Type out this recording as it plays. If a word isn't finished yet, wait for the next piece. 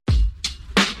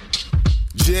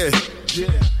Yeah.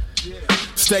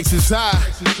 Stakes is high.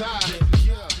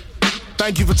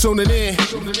 Thank you for tuning in.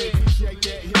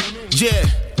 Yeah,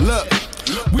 look.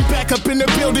 We back up in the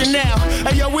building now.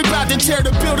 Hey yo, we about to tear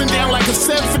the building down like a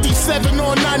 757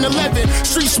 on 9/11.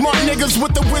 Street smart niggas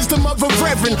with the wisdom of a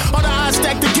reverend. All the odds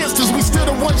stacked against us, we still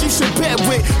the ones you should bet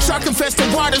with. Shark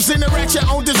infested waters, interact your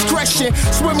own discretion.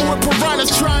 Swimming with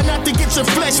piranhas, trying not to get your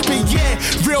flesh bit. Yeah,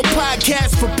 real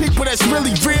podcast for people that's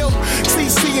really real.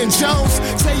 CC and Jones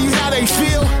tell you how they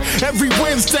feel. Every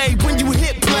Wednesday when you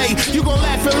hit play, you gon'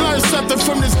 laugh and learn something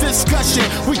from this discussion.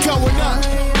 We going up.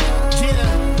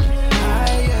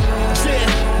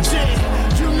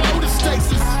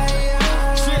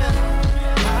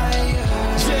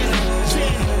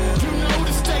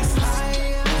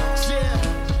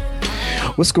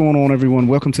 What's going on, everyone?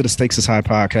 Welcome to the Stakes is High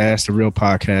podcast, a real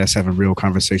podcast having real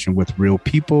conversation with real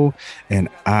people. And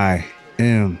I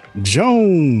am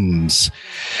Jones.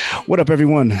 What up,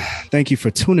 everyone? Thank you for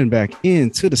tuning back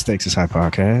in to the Stakes is High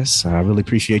podcast. I really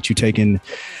appreciate you taking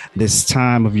this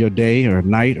time of your day or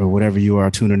night or whatever you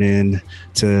are tuning in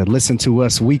to listen to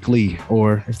us weekly.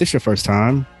 Or if this is your first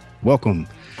time, welcome.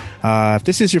 If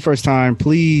this is your first time,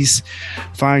 please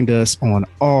find us on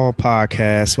all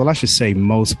podcasts. Well, I should say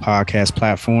most podcast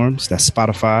platforms. That's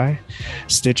Spotify,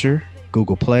 Stitcher,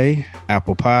 Google Play,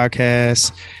 Apple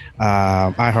Podcasts,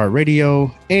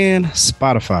 iHeartRadio, and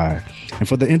Spotify. And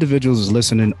for the individuals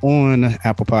listening on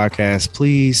Apple Podcasts,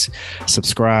 please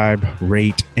subscribe,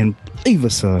 rate, and leave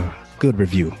us a good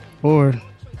review or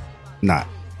not.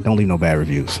 Don't leave no bad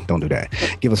reviews. Don't do that.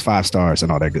 Give us 5 stars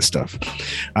and all that good stuff.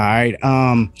 All right.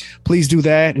 Please do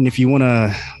that. And if you want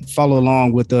to follow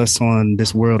along with us on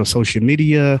this world of social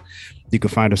media, you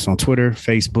can find us on Twitter,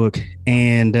 Facebook,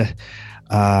 and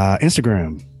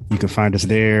Instagram. You can find us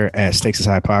there at Stakes is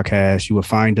High Podcast. You will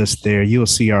find us there. You'll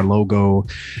see our logo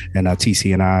and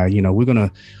TC and I. You know, we're going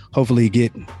to hopefully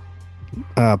get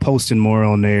posting more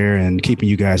on there and keeping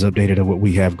you guys updated on what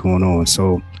we have going on.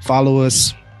 So follow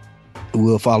us.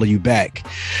 We'll follow you back.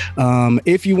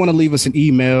 If you want to leave us an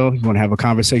email, you want to have a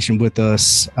conversation with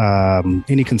us,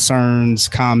 any concerns,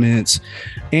 comments,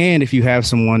 and if you have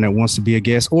someone that wants to be a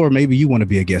guest, or maybe you want to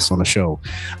be a guest on the show,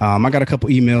 I got a couple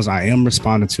emails I am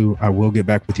responding to. I will get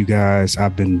back with you guys.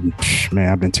 I've been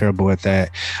terrible at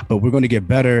that, but we're going to get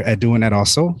better at doing that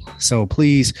also. So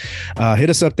please hit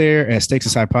us up there at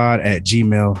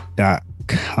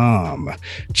stakesishhighpod@gmail.com.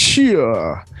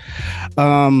 Cheer.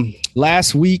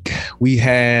 Last week we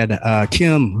had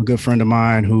Kim, a good friend of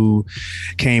mine, who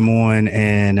came on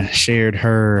and shared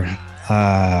her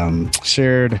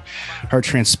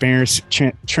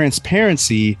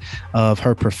transparency of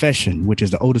her profession, which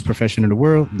is the oldest profession in the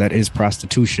world, that is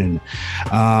prostitution.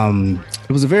 It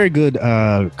was a very good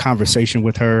conversation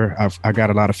with her. I got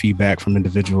a lot of feedback from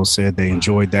individuals, said they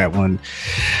enjoyed that one.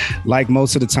 Like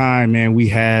most of the time, man, we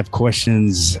have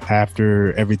questions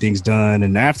after everything's done,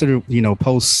 and after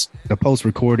the post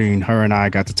recording, her and I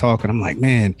got to talk, and I'm like,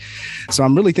 man, so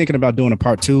I'm really thinking about doing a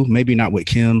part 2, maybe not with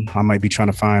Kim. I might be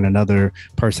trying to find another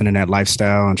person in that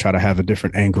lifestyle and try to have a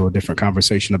different angle, a different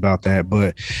conversation about that.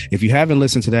 But if you haven't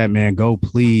listened to that, man, go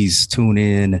please tune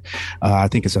in. I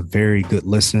think it's a very good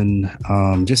listen.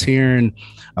 Just hearing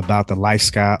about the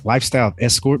lifestyle of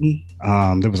escorting.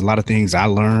 There was a lot of things I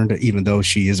learned, even though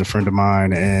she is a friend of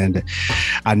mine, and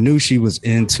I knew she was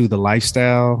into the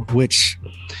lifestyle, which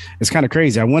it's kind of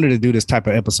crazy. I wanted to do this type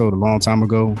of episode a long time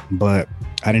ago, but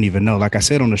I didn't even know. Like I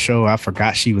said on the show, I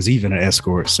forgot she was even an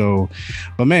escort. So,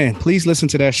 but man, please listen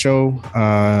to that show.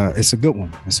 It's a good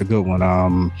one.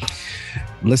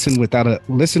 Listen with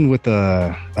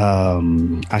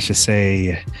I should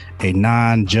say, a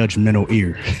non-judgmental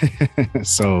ear.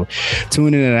 So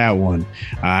tune into that one.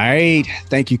 All right.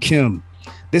 Thank you, Kim.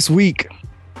 This week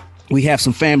we have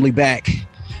some family back,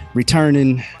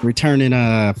 returning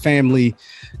family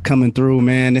coming through,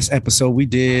 man. This episode we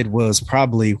did was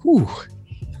probably,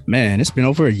 man, it's been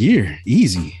over a year.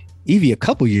 Evie, a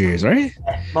couple years, right?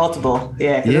 Multiple.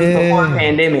 Yeah. It was before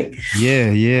pandemic.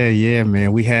 Yeah,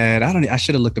 man. We had, I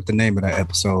should have looked up the name of that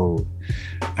episode.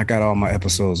 I got all my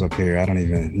episodes up here.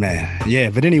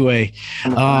 But anyway,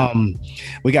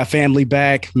 we got family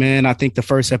back, man. I think the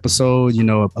first episode,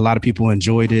 a lot of people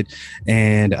enjoyed it,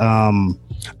 and I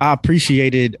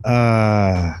appreciated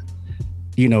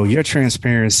your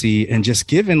transparency and just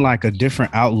giving like a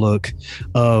different outlook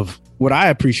of what I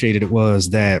appreciated. It was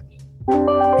that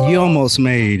you almost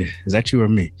made, is that you or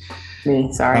me?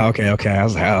 Me, sorry. Okay. I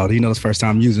was like, it's the first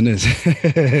time I'm using this.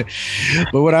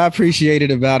 But what I appreciated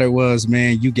about it was,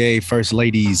 man, you gave first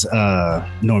ladies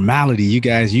normality. You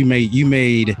guys, you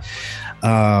made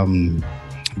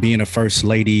being a first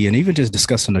lady and even just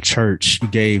discussing the church, you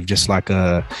gave just like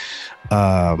a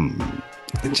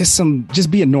just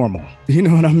being normal, you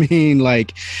know what I mean?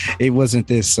 Like it wasn't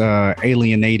this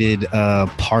alienated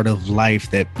part of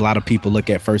life that a lot of people look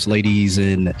at first ladies,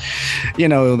 and you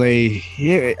know,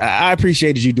 I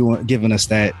appreciated you giving us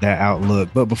that outlook.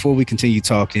 But before we continue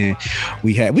talking,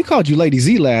 we called you Lady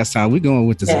Z last time. We're going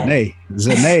with the Zanae.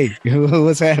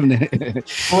 What's happening?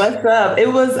 What's up?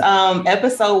 It was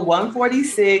episode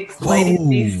 146. Whoa.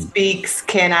 Lady Z speaks.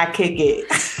 Can I kick it?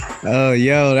 Oh,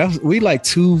 yo, we like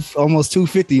almost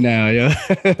 250 now, yo.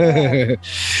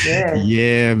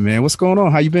 Yeah, man. What's going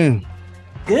on? How you been?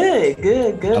 Good.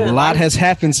 A lot has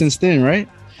happened since then, right?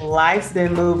 Life's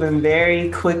been moving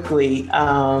very quickly.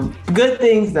 Good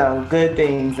things though.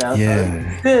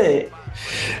 Yeah. So good.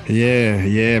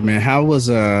 Yeah, man. How was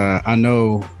I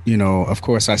know, you know, of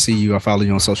course I see you, I follow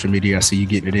you on social media, I see you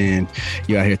getting it in.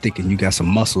 You out here thinking you got some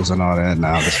muscles and all that.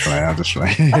 Nah, I'm just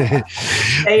playing.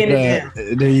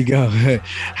 There you go.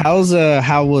 How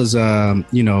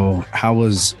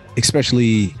was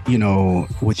especially, you know,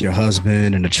 with your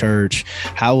husband and the church,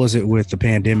 how was it with the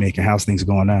pandemic and how's things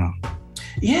going now?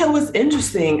 Yeah, it was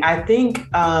interesting. I think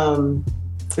the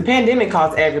pandemic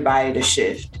caused everybody to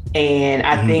shift. And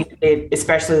I think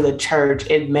especially the church,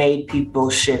 it made people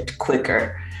shift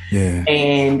quicker. Yeah.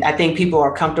 And I think people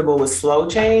are comfortable with slow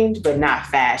change, but not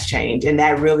fast change. And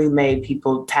that really made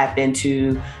people tap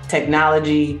into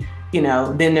technology. You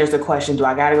know, then there's the question, do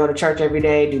I got to go to church every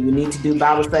day? Do we need to do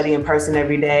Bible study in person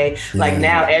every day? Yeah. Like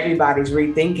now everybody's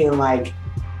rethinking like,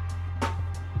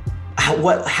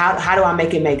 how do I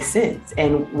make it make sense?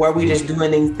 And were we just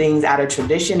doing these things out of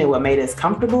tradition and what made us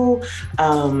comfortable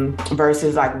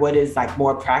versus like what is like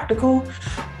more practical?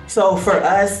 So for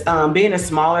us, being a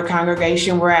smaller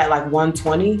congregation, we're at like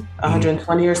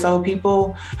 120 or so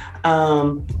people.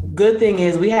 Good thing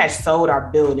is we had sold our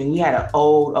building. We had an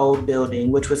old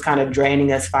building, which was kind of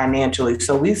draining us financially.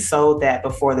 So we sold that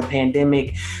before the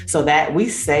pandemic so that we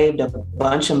saved a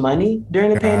bunch of money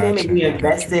during the pandemic. We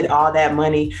invested all that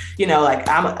money. You know, like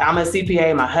I'm a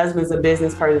CPA, my husband's a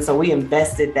business person. So we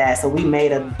invested that. So we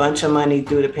made a bunch of money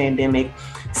through the pandemic,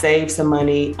 saved some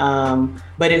money.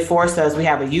 But it forced us, we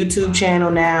have a YouTube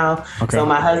channel now. Okay. So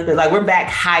my husband, like we're back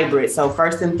hybrid. So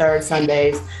first and third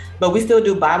Sundays, but we still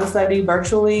do Bible study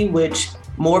virtually, which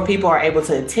more people are able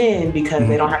to attend because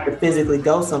they don't have to physically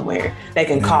go somewhere. They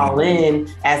can call in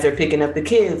as they're picking up the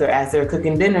kids or as they're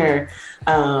cooking dinner.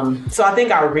 So I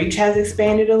think our reach has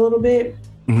expanded a little bit.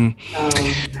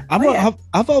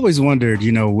 I've always wondered,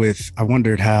 you know, I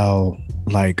wondered how,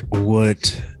 like,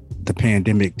 what the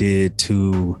pandemic did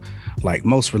to like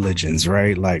most religions,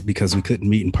 right? Like, because we couldn't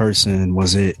meet in person,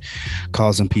 was it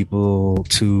causing people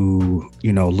to,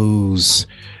 you know, lose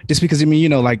just because, I mean, you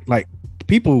know, like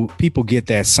people get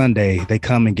that Sunday, they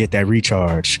come and get that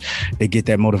recharge, they get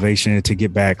that motivation to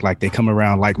get back, like they come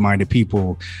around like-minded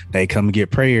people, they come and get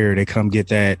prayer, they come get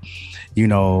that, you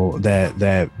know,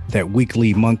 that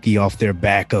weekly monkey off their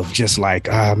back of just like,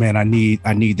 ah, man, I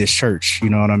need this church, you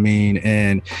know what I mean?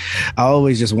 And I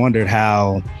always just wondered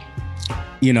how,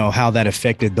 you know, how that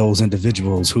affected those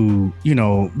individuals who, you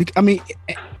know, I mean,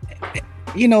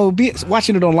 you know,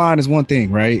 watching it online is one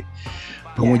thing, right?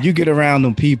 But when you get around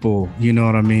them people, you know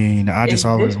what I mean? It's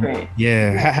always different.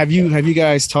 Yeah. Have you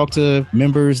guys talked to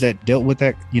members that dealt with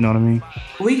that? You know what I mean?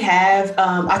 We have.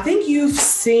 I think you've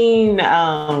seen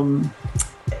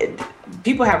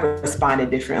people have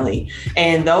responded differently.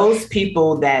 And those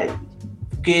people that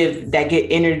get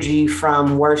energy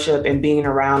from worship and being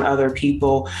around other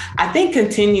people, I think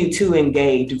continue to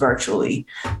engage virtually.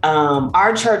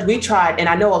 Our church, we tried, and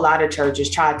I know a lot of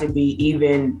churches tried to be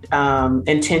even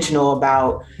intentional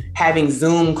about having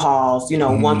Zoom calls, you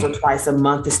know, once or twice a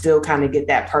month to still kind of get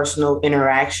that personal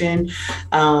interaction.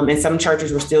 And some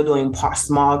churches were still doing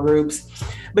small groups.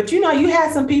 But, you know, you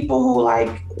had some people who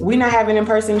like, we're not having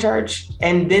in-person church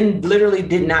and then literally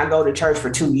did not go to church for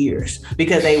 2 years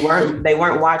because they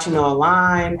weren't watching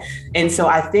online. And so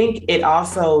I think it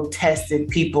also tested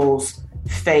people's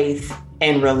faith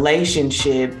and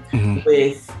relationship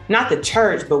with not the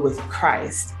church, but with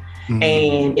Christ.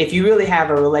 And if you really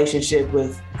have a relationship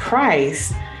with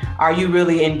Christ, are you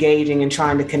really engaging and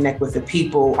trying to connect with the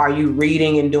people? Are you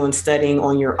reading and doing studying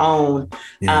on your own?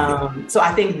 So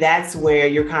I think that's where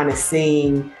you're kind of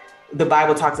seeing the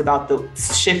Bible talks about the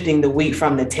shifting the wheat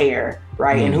from the tare,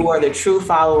 right? And who are the true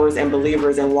followers and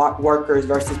believers and workers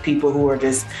versus people who are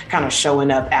just kind of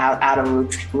showing up out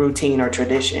of routine or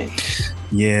tradition.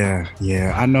 Yeah.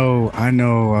 I know.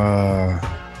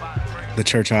 The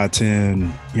church I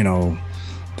attend, you know,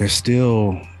 there's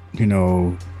still, you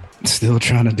know, Still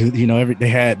trying to do,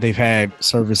 they've had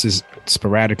services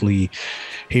sporadically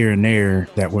here and there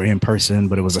that were in person,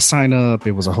 but it was a sign up.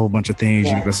 It was a whole bunch of things.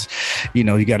 Yeah.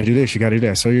 You got to do this, you got to do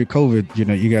that. So your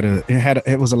COVID,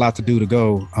 it was a lot to do to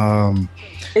go.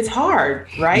 It's hard,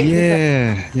 right?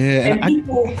 Yeah. And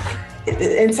people,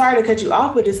 and sorry to cut you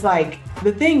off, but it's like,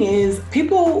 the thing is,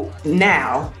 people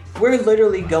now, we're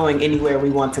literally going anywhere we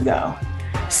want to go.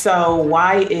 So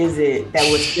why is it that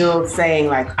we're still saying,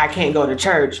 like, I can't go to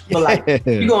church, but like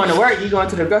you going to work, you going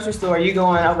to the grocery store, you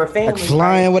going over family, like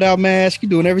flying right? Without mask, you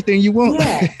doing everything you want.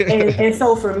 Yeah. and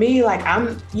so for me, like, I'm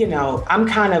a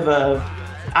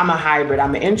hybrid.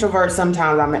 I'm an introvert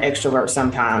sometimes, I'm an extrovert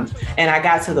sometimes. And I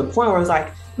got to the point where it's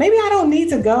like, maybe I don't need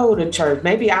to go to church.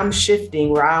 Maybe I'm shifting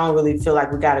where I don't really feel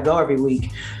like we got to go every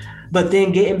week. But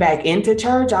then getting back into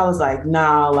church, I was like,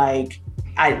 nah,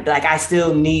 I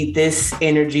still need this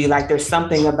energy. Like, there's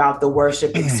something about the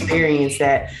worship experience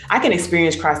that I can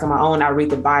experience Christ on my own. I read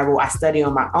the Bible, I study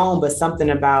on my own, but something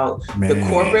about the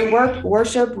corporate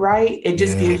worship, right? It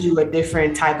just gives you a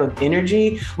different type of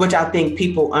energy, which I think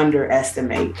people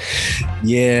underestimate.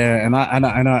 Yeah. And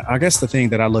I guess the thing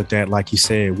that I looked at, like you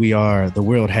said, the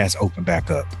world has opened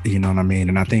back up, you know what I mean?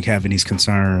 And I think having these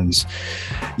concerns,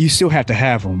 you still have to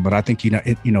have them, but I think,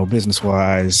 business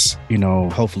wise,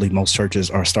 hopefully most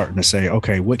churches are starting to say,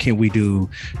 okay, what can we do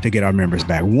to get our members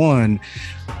back? One,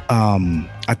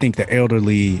 I think the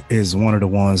elderly is one of the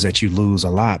ones that you lose a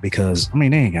lot because, they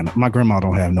ain't got my grandma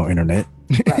don't have no internet.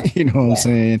 Right. You know what I'm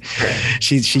saying?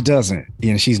 She doesn't,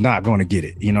 she's not going to get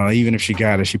it. Even if she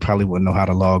got it, she probably wouldn't know how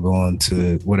to log on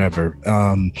to whatever.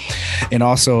 And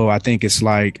also I think it's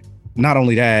like, not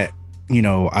only that,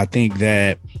 I think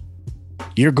that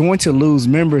you're going to lose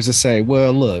members to say,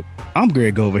 well, look, I'm going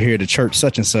to go over here to church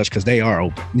such and such because they are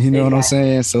open. You know what I'm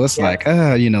saying? So it's like,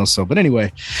 but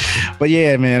anyway, but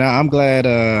yeah, man, I'm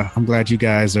glad you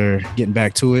guys are getting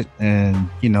back to it. And,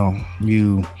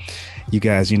 you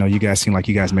guys seem like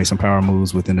you guys made some power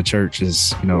moves within the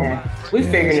churches, We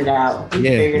figured it out. We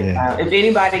figured it out. If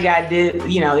anybody got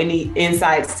any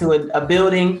insights to a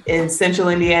building in Central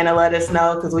Indiana, let us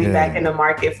know, because we're back in the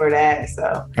market for that.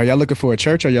 So are y'all looking for a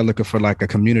church or y'all looking for like a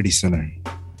community center?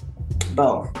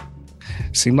 Both.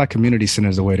 Seem like community center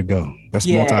is the way to go. That's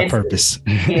multi-purpose.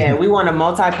 We want a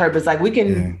multi-purpose. Like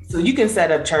so you can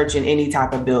set up church in any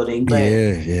type of building, but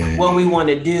what we want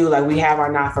to do, like, we have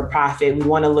our not-for-profit. We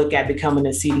want to look at becoming a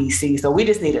CDC. So we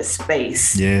just need a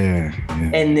space.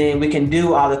 And then we can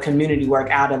do all the community work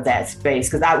out of that space.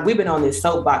 Because we've been on this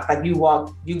soapbox. Like, you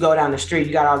go down the street,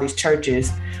 you got all these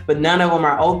churches, but none of them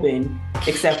are open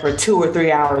except for 2 or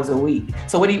 3 hours a week.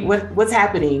 So what's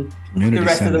happening community the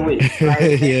rest center. Of the week,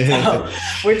 right? So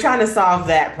we're trying to solve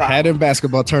that problem. Have them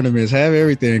basketball tournaments, have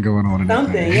everything going on.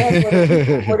 Something,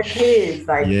 for the kids,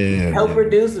 like help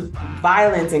reduce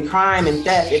violence and crime and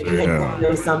theft if you have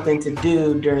them something to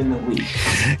do during the week.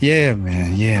 Yeah,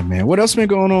 man. What else been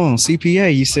going on?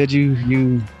 CPA, you said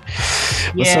you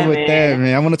what's up with that,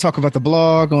 man? I want to talk about the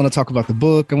blog. I want to talk about the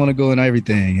book. I want to go into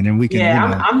everything, and then we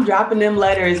can. I'm dropping them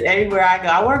letters everywhere I go.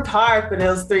 I worked hard for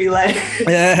those 3 letters.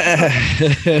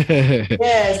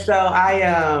 So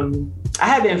I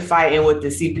have been fighting with the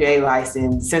CPA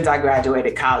license since I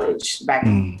graduated college back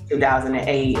in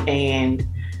 2008, and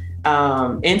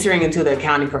entering into the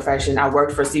accounting profession, I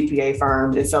worked for CPA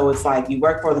firms. And so it's like, you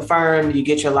work for the firm, you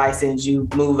get your license, you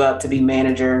move up to be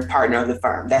manager, partner of the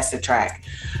firm. That's the track.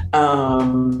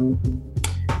 And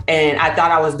I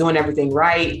thought I was doing everything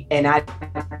right, and I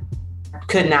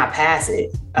could not pass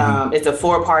it. It's a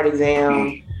 4-part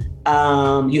exam.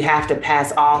 You have to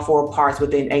pass all 4 parts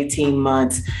within 18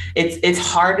 months. It's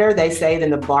harder, they say,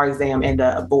 than the bar exam and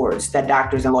the boards that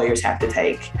doctors and lawyers have to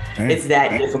take. It's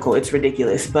that difficult. It's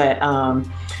ridiculous. But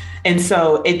and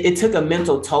so it took a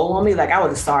mental toll on me. Like, I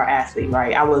was a star athlete,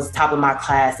 right? I was top of my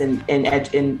class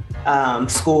in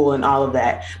school and all of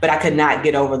that, but I could not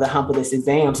get over the hump of this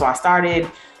exam. So I started,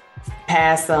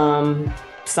 passed some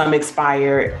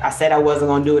expired. I said I wasn't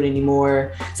going to do it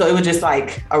anymore. So it was just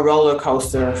like a roller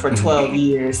coaster for 12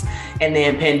 years. And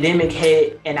then pandemic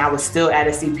hit, and I was still at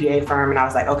a CPA firm. And I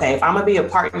was like, okay, if I'm going to be a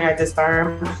partner at this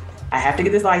firm, I have to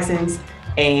get this license.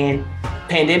 And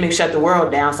pandemic shut the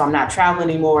world down. So I'm not traveling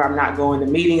anymore. I'm not going to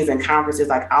meetings and conferences.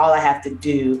 Like, all I have to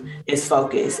do is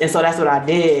focus. And so that's what I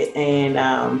did.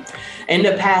 And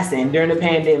ended up passing during the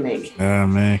pandemic. Oh,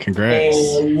 man, congrats.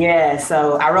 And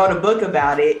so I wrote a book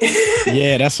about it.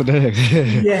 That's what it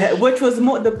is. Which was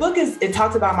more, the book it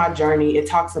talks about my journey.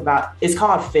 It's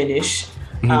called Finish.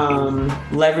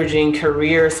 Leveraging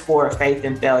career, sport, faith,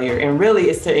 and failure. And really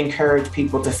it's to encourage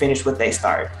people to finish what they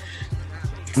start.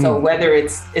 So whether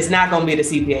it's not going to be the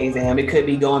CPA exam, it could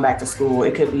be going back to school,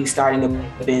 it could be starting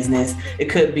a business, it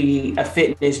could be a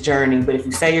fitness journey. But if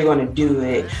you say you're going to do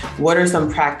it, what are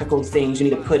some practical things you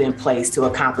need to put in place to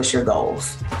accomplish your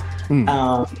goals?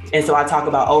 And so I talk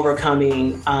about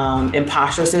overcoming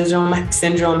imposter syndrome,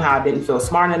 how I didn't feel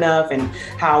smart enough, and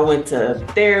how I went to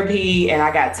therapy and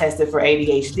I got tested for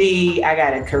ADHD. I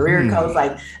got a career coach,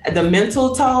 like the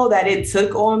mental toll that it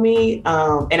took on me.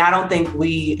 And I don't think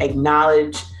we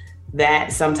acknowledge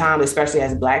that sometimes, especially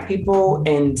as Black people.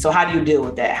 And so how do you deal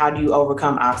with that? How do you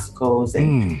overcome obstacles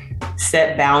and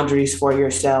set boundaries for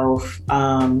yourself?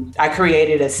 I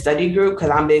created a study group because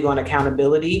I'm big on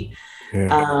accountability.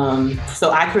 Yeah.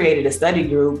 So I created a study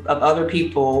group of other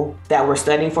people that were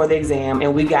studying for the exam,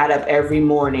 and we got up every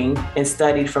morning and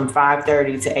studied from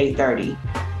 5:30 to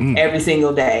 8:30 every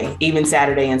single day, even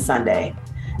Saturday and Sunday.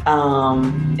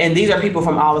 And these are people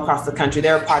from all across the country.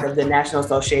 They're a part of the National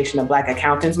Association of Black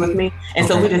Accountants with me. And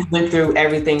so we just went through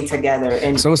everything together.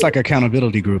 And so it's like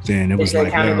accountability group then. It was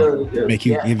like, make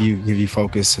you, give you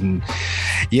focus. And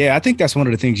yeah, I think that's one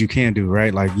of the things you can do,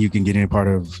 right? Like you can get in part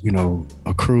of,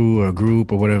 a crew or a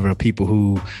group or whatever, people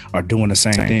who are doing the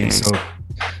same thing. So,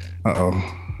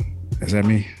 is that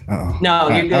me? Uh-oh. No,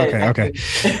 you're good. Okay.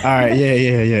 All right.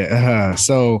 Yeah.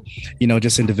 So,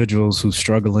 just individuals who's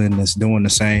struggling, that's doing the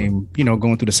same,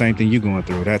 going through the same thing you're going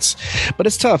through. But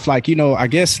it's tough. Like, I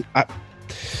guess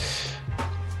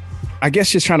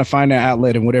just trying to find that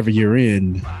outlet in whatever you're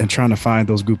in and trying to find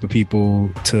those group of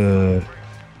people to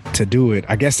do it.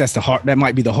 I guess that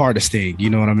might be the hardest thing.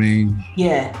 You know what I mean?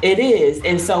 Yeah, it is.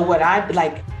 And so what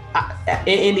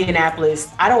in Indianapolis,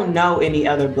 I don't know any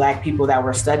other Black people that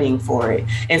were studying for it.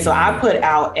 And so I put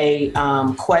out a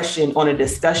question on a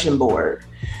discussion board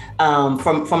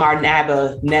from our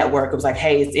NABA network. It was like,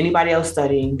 hey, is anybody else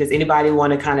studying? Does anybody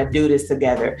want to kind of do this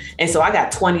together? And so I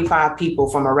got 25 people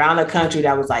from around the country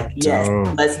that was like, yes,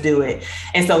 let's do it.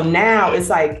 And so now it's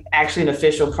like actually an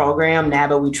official program.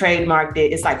 NABA, we trademarked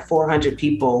it. It's like 400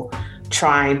 people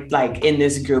trying like in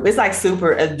this group. It's like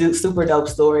super dope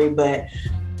story, but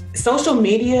social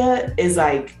media is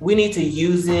like, we need to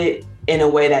use it in a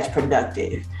way that's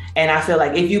productive. And I feel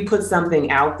like if you put something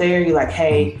out there, you're like,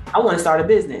 hey, I want to start a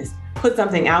business. Put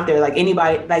something out there, like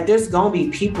anybody, like there's going to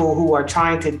be people who are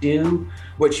trying to do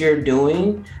what you're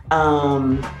doing.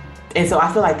 And so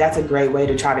I feel like that's a great way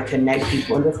to try to connect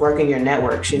people and just work in your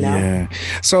networks, Yeah.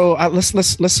 So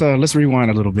let's rewind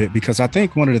a little bit, because I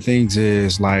think one of the things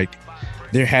is like,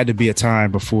 there had to be a time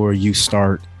before you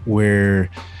start where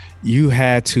you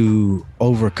had to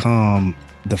overcome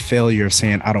the failure of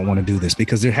saying, I don't want to do this,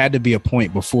 because there had to be a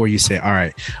point before you said, all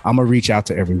right, I'm gonna reach out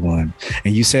to everyone.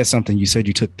 And you said something, you said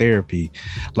you took therapy.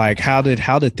 Like, how did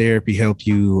therapy help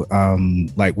you?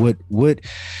 Like what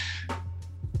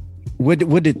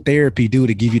did therapy do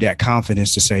to give you that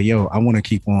confidence to say, yo, I want to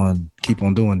keep on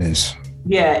doing this?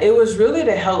 Yeah, it was really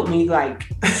to help me like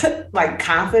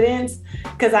confidence,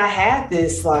 because I had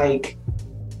this like,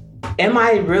 am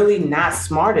I really not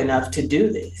smart enough to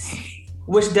do this?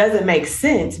 Which doesn't make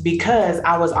sense, because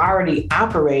I was already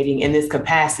operating in this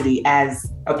capacity as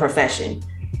a profession,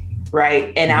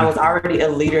 right? And I was already a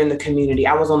leader in the community.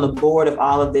 I was on the board of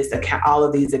all of these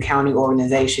accounting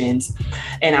organizations,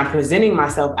 and I'm presenting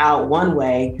myself out one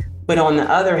way, but on the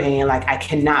other hand, like I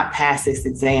cannot pass this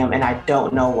exam and I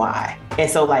don't know why. And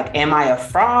so like, am I a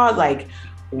fraud? Like,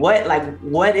 what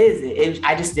is it?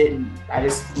 I just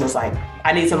was like,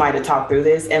 I need somebody to talk through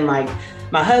this. And like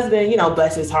my husband,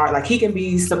 bless his heart, like he can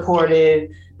be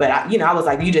supportive, but I was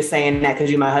like, you just saying that because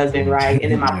you're my husband, right?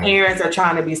 And then my parents are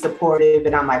trying to be supportive,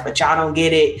 and I'm like, but y'all don't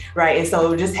get it, right? And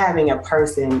so just having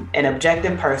an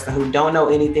objective person who don't know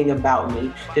anything about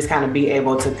me, just kind of be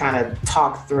able to kind of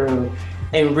talk through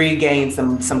and regain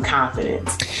some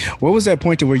confidence. What was that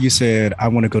point to where you said, I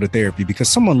want to go to therapy? Because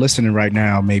someone listening right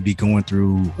now may be going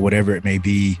through whatever it may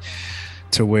be,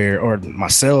 to where, or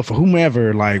myself or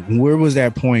whomever, like, where was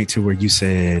that point to where you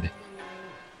said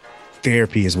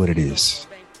therapy is what it is?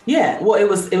 Yeah, well, it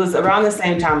was around the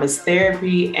same time as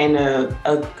therapy and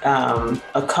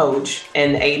a coach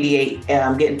and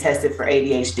getting tested for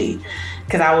ADHD.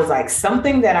 Because I was like,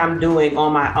 something that I'm doing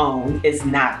on my own is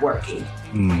not working.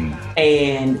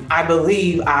 And I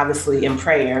believe obviously in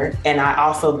prayer. And I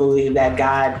also believe that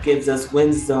God gives us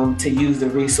wisdom to use the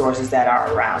resources that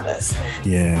are around us.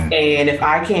 Yeah. And if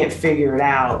I can't figure it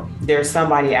out, there's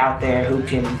somebody out there who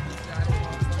can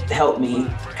help me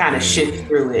kind of shift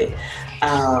through it.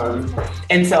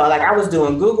 And so like I was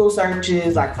doing Google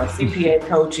searches like for CPA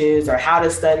coaches or how to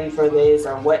study for this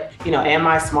or what, am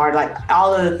I smart? Like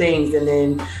all of the things. And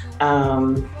then,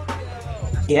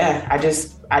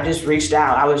 I just reached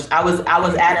out. I was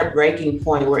at a breaking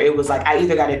point where it was like, I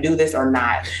either got to do this or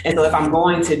not. And so if I'm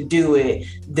going to do it,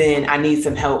 then I need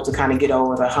some help to kind of get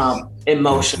over the hump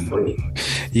emotionally.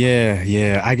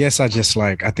 Yeah. I guess I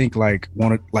think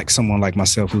someone like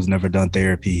myself who's never done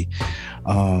therapy.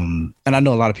 And I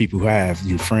know a lot of people who have,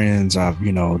 friends,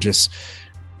 just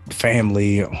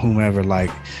family, whomever,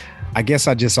 like, I guess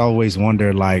I just always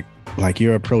wonder, like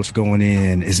your approach going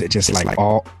in, is it just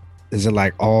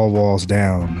all walls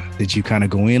down? Did you kind of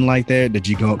go in like that? Did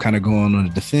you go on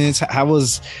the defense? How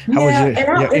was your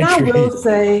and I will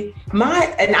say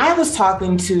I was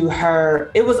talking to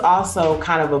her. It was also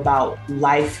kind of about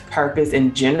life purpose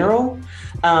in general.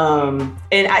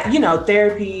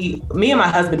 Therapy, me and my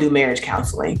husband do marriage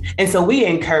counseling. And so we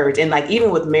encourage, and like,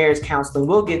 even with marriage counseling,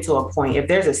 we'll get to a point, if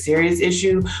there's a serious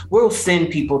issue, we'll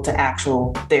send people to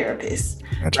actual therapists.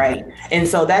 That's right. And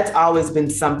so that's always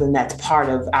been something that's part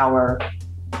of our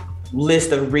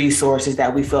list of resources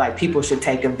that we feel like people should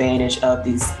take advantage of,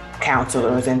 these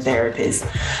counselors and therapists.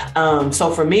 So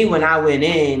for me, when I went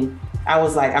in, I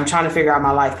was like, I'm trying to figure out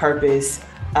my life purpose.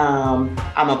 I'm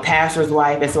a pastor's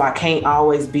wife, and so I can't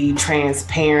always be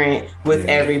transparent with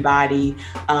everybody.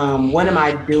 What am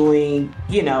I doing?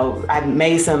 I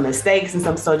made some mistakes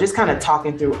and so just kind of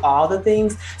talking through all the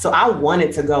things. So I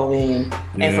wanted to go in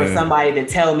and for somebody to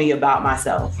tell me about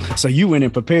myself. So you went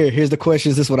in prepared. Here's the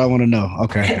questions. This is what I want to know.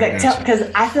 Okay. Because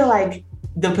I feel like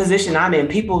the position I'm in,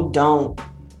 people don't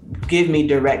give me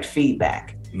direct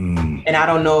feedback. And I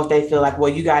don't know if they feel like,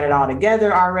 well, you got it all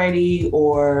together already,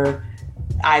 or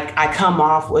I come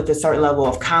off with a certain level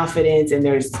of confidence and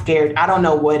they're scared. I don't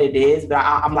know what it is, but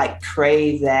I'm like,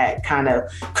 crave that kind of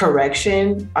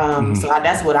correction. So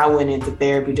that's what I went into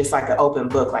therapy, just like an open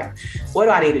book. Like, what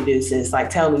do I need to do, sis? Like,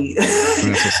 tell me.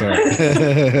 That's what's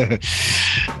up.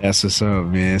 That's what's up,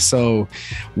 man. So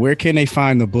where can they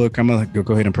find the book? I'm going to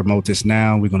go ahead and promote this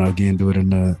now. We're going to again do it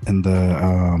in the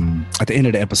at the end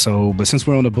of the episode. But since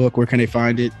we're on the book, where can they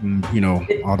find it? And,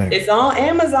 all that. It's on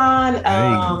Amazon.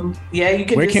 You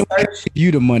can. Where can we give you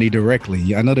the money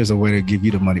directly? I know there's a way to give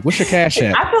you the money. What's your Cash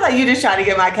App? I feel like you just trying to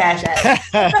get my Cash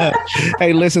App.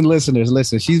 Hey, listeners.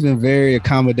 She's been very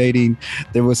accommodating.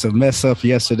 There was some mess up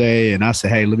yesterday, and I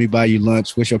said, hey, let me buy you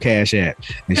lunch. What's your Cash App?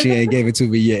 And she ain't gave it to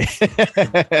me yet.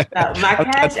 My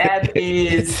Cash App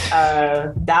is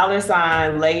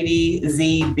 $Lady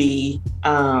ZB.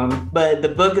 But the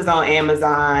book is on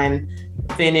Amazon.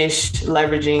 Finished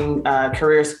leveraging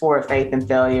career, sport, faith, and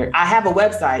failure. I have a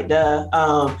website.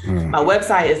 My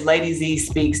website is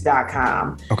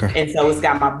ladyzspeaks.com. Okay. And so it's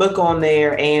got my book on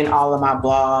there and all of my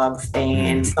blogs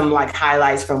and some like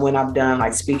highlights from when I've done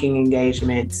like speaking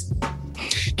engagements.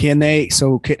 Can they?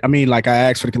 I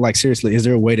asked for like, seriously, is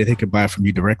there a way that they could buy it from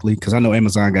you directly? Because I know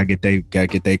Amazon got to get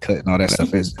they cut and all that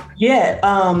stuff. If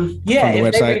they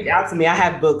reach out to me, I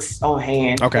have books on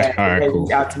hand. Okay, all right, cool.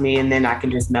 Reach out to me and then I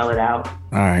can just mail it out.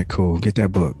 All right, cool. Get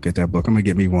that book. I'm gonna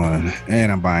get me one,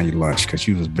 and I'm buying you lunch because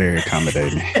you was very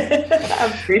accommodating.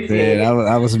 I appreciate it.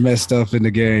 I was messed up in the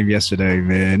game yesterday,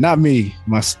 man. Not me.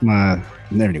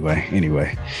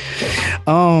 Anyway,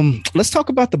 let's talk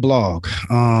about the blog.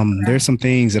 There's some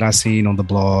things that I seen on the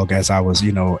blog as I was,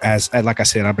 as like I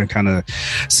said, I've been kind of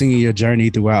seeing your journey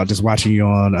throughout, just watching you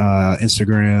on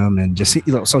Instagram and just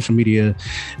social media,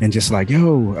 and just like,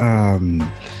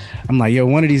 I'm like,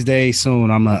 one of these days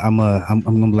soon, I'm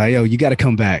gonna be like, you got to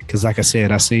come back, because like I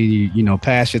said, I see you,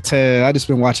 pass your TED. I just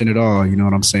been watching it all. You know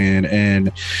what I'm saying?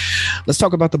 And let's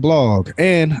talk about the blog.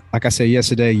 And like I said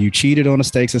yesterday, you cheated on The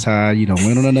Stakes Is High.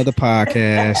 Went on another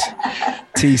podcast.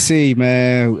 TC,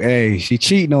 man, hey, she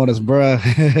cheating on us, bro.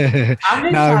 I'm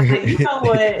just talking. You know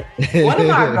what? One of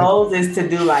my goals is to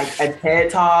do like a TED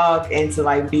Talk and to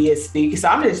like be a speaker. So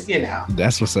I'm just,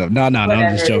 that's what's up. No,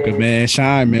 I'm just joking, man.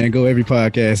 Shine, man. Go every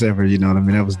podcast ever. You know what I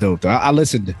mean? That was dope. I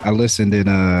listened,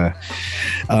 and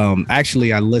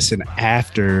actually, I listened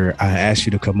after I asked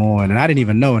you to come on, and I didn't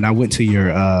even know. And I went to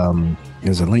your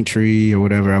there's a link tree or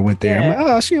whatever. I went there. Yeah. I'm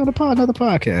like, she on another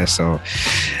podcast. So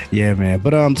yeah, man.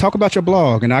 But talk about your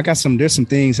blog. And I got there's some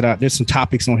things there's some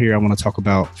topics on here I want to talk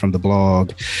about from the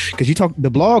blog. Because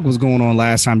the blog was going on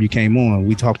last time you came on.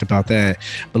 We talked about that.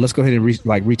 But let's go ahead and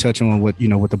retouch on what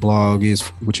what the blog is,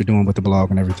 what you're doing with the blog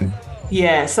and everything.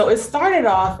 Yeah, so it started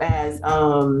off as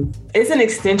it's an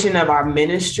extension of our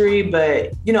ministry,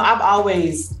 but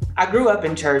I grew up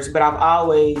in church, but I've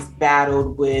always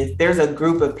battled with, there's a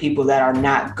group of people that are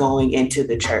not going into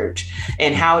the church,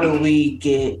 and how do we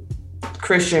get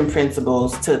Christian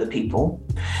principles to the people?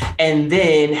 And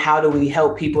then how do we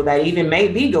help people that even may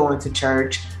be going to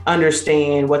church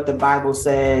understand what the Bible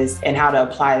says and how to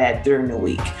apply that during the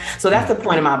week. So that's the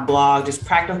point of my blog, just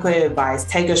practical advice.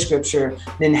 Take a scripture,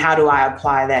 then how do I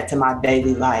apply that to my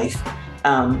daily life?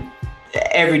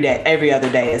 Every day, every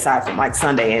other day, aside from like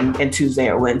Sunday and Tuesday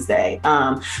or Wednesday.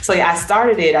 So yeah, I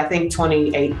started it, I think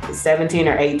 17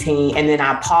 or 18, and then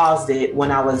I paused it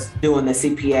when I was doing the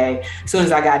CPA. As soon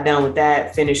as I got done with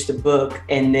that, finished the book,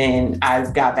 and then I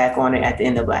got back on it at the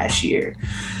end of last year.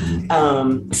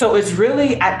 So it's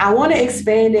really, I want to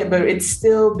expand it, but it's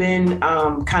still been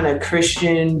kind of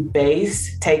Christian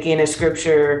based, taking a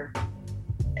scripture,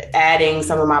 adding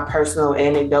some of my personal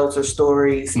anecdotes or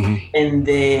stories, and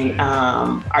then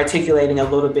articulating a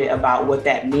little bit about what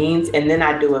that means. And then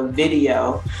I do a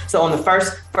video. So on the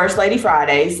First Lady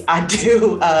Fridays, I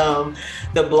do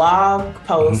the blog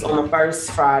post on the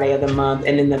first Friday of the month.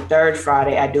 And then the third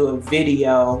Friday, I do a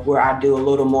video where I do a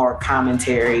little more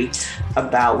commentary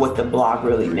about what the blog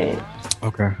really meant.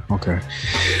 Okay.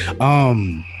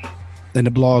 And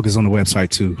the blog is on the website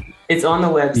too. It's on the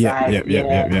website.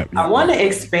 Yeah. I want to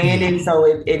expand it so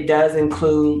it does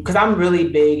include, because I'm really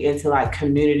big into like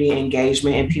community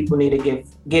engagement, and people need to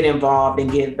get involved and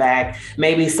give back.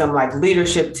 Maybe some like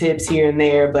leadership tips here and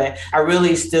there, but I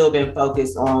really still been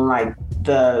focused on like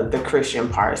the Christian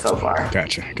part so far.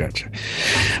 Gotcha.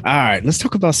 All right, let's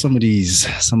talk about some of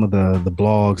the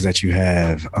blogs that you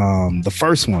have. The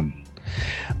first one,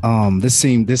 this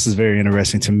is very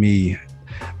interesting to me.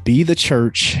 Be the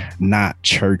church, not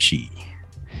churchy.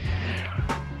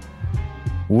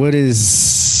 What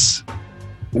is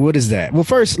that? Well,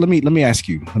 first, let me ask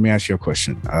you a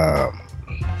question.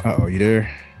 You there?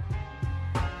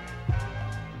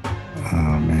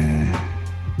 Oh man.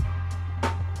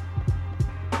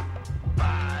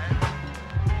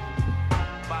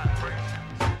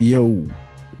 Yo.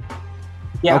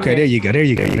 Yeah. Okay, there you go. Can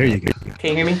you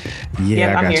hear me?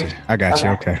 Yeah, I got you.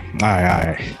 Okay. All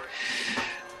right.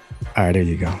 All right, there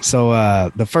you go. So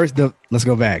let's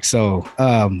go back. So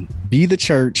be the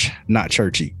church, not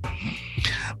churchy.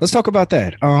 Let's talk about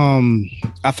that.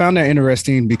 I found that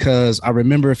interesting because I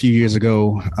remember a few years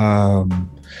ago,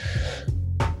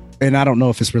 and I don't know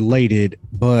if it's related,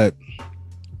 but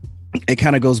it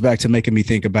kind of goes back to making me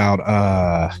think about,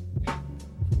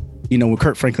 when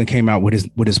Kirk Franklin came out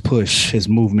with his push, his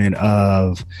movement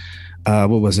of,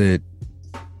 what was it?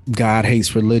 God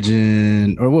hates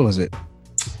religion, or what was it?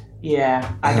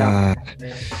 Yeah, I don't.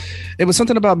 It was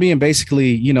something about being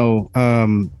basically,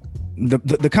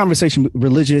 the conversation,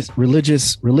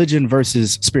 religion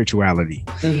versus spirituality.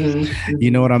 You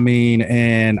know what I mean?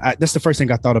 And that's the first thing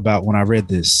I thought about when I read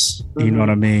this. You know what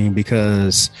I mean?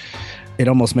 Because it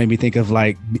almost made me think of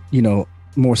like,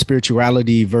 more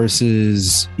spirituality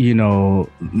versus, the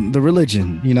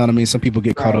religion. You know what I mean? Some people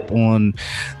get caught up on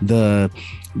the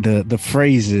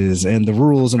phrases and the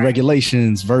rules and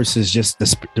regulations versus just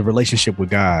the relationship with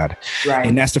God. Right.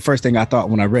 And that's the first thing I thought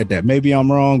when I read that. Maybe I'm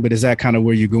wrong, but is that kind of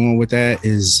where you're going with that?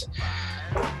 Is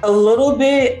a little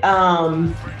bit.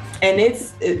 And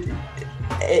it's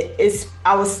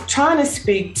I was trying to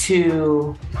speak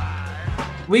to,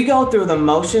 we go through the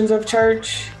motions of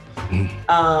church.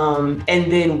 And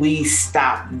then we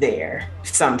stop there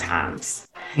sometimes.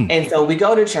 And so we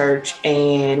go to church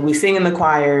and we sing in the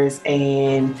choirs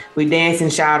and we dance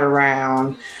and shout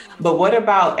around. But what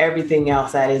about everything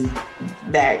else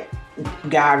that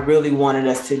God really wanted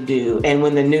us to do? And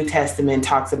when the New Testament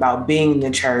talks about being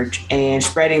the church and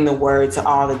spreading the word to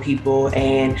all the people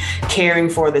and caring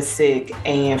for the sick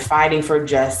and fighting for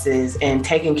justice and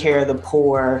taking care of the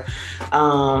poor,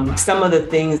 some of the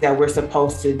things that we're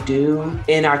supposed to do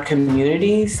in our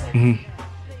communities,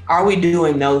 are we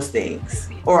doing those things?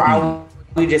 Or are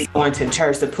we just going to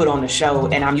church to put on a show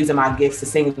and I'm using my gifts to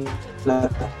sing in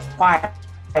the choir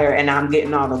and I'm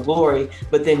getting all the glory,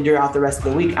 but then throughout the rest of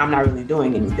the week, I'm not really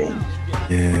doing anything.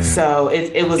 Yeah. So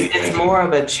it's more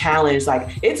of a challenge.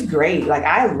 Like, it's great. Like,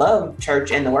 I love church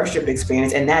and the worship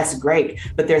experience, and that's great.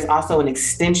 But there's also an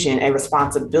extension, a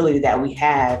responsibility that we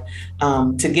have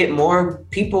to get more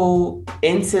people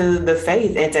into the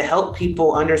faith and to help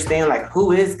people understand, like,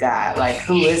 who is God, like,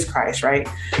 who is Christ, right?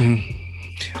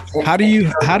 How do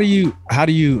you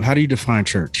define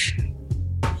church?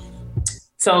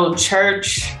 So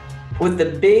church with the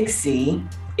big C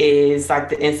is like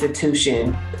the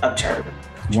institution of church.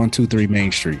 123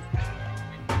 Main Street.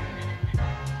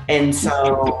 And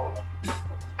so,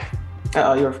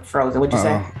 you're frozen. What'd you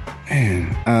say?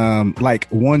 Man, like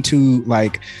 1, 2,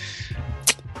 like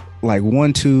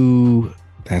 1, 2.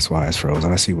 That's why it's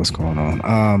frozen. I see what's going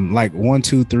on. Like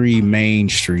 123 Main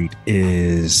Street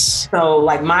is. So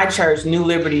like my church, New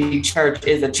Liberty Church,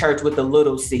 is a church with a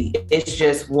little c. It's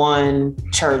just one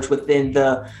church within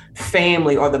the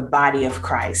family or the body of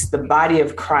Christ. The body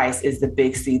of Christ is the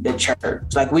big C, the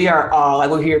church. Like we are all, like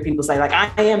we'll hear people say like, I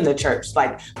am the church.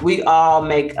 Like we all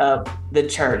make up the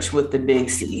church with the big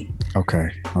C.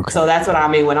 Okay. So that's what I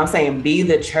mean when I'm saying be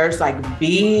the church, like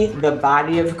be the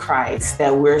body of Christ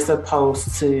that we're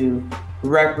supposed to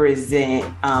represent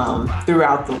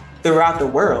throughout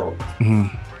the world.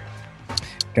 Mm-hmm.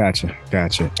 Gotcha.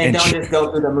 And don't just go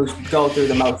through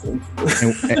the motions.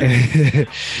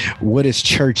 What is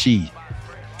churchy?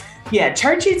 Yeah,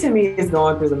 churchy to me is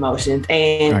going through the motions.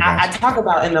 And I talk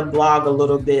about in the blog a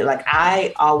little bit, like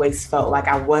I always felt like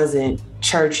I wasn't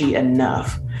churchy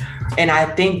enough. And I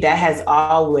think that has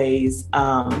always,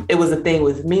 it was a thing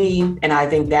with me. And I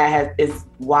think that is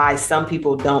why some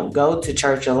people don't go to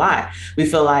church a lot. We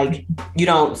feel like you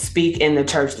don't speak in the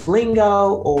church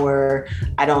lingo, or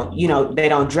they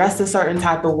don't dress a certain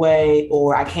type of way,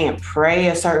 or I can't pray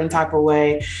a certain type of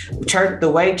way.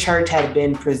 The way church had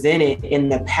been presented in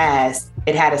the past,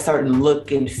 it had a certain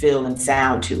look and feel and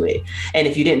sound to it. And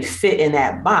if you didn't fit in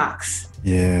that box,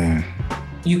 you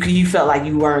felt like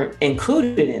you weren't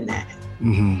included in that.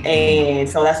 Mm-hmm. And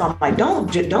so that's why I'm like,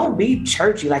 don't be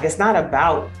churchy. Like, it's not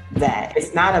about that.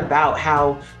 It's not about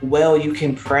how well you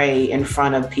can pray in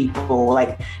front of people.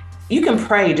 Like, you can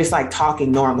pray just like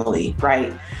talking normally,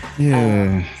 right?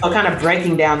 Yeah. So kind of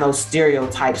breaking down those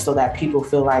stereotypes so that people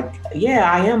feel like,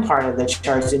 yeah, I am part of the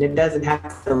church, and it doesn't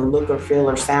have to look or feel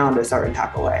or sound a certain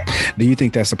type of way. Do you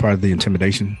think that's a part of the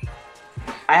intimidation?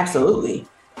 Absolutely.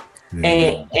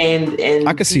 Yeah. And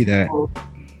I could see that.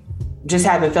 Just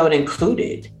haven't felt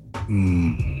included.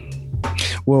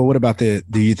 Well, what about do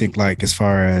you think, like, as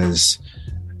far as,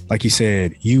 like you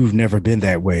said, you've never been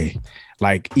that way,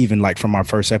 like, even like from our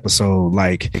first episode,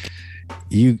 like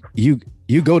you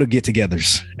go to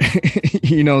get-togethers,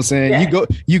 you know what I'm saying? Yeah.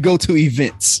 You go to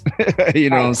events, you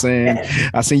know what I'm saying? Yeah.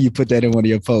 I seen you put that in one of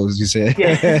your posts. You said,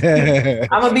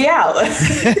 I'm gonna be out.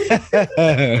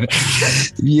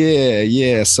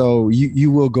 Yeah. So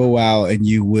you will go out and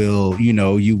you will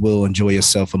enjoy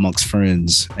yourself amongst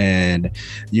friends, and,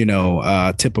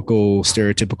 typical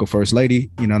stereotypical first lady,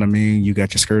 you know what I mean? You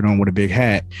got your skirt on with a big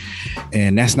hat,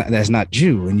 and that's not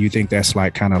you. And you think that's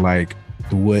like kind of like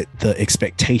what the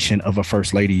expectation of a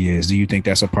first lady is. Do you think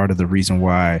that's a part of the reason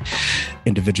why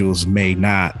individuals may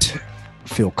not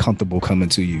feel comfortable coming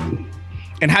to you?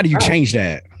 And how do you change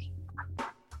that?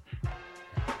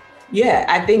 Yeah,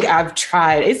 I think I've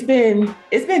tried. It's been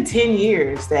 10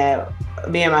 years that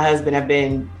me and my husband have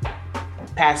been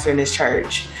pastoring this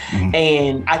church. Mm-hmm.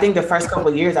 And I think the first couple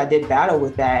of years I did battle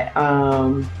with that.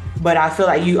 But I feel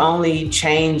like you only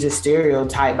change the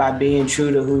stereotype by being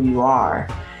true to who you are.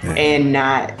 And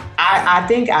I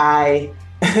think I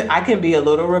can be a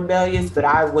little rebellious, but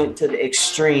I went to the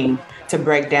extreme to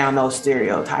break down those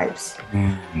stereotypes.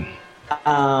 Mm-hmm.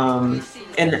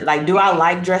 And like, do I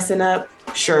like dressing up?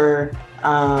 Sure.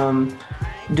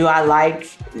 Do I like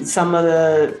some of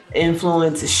the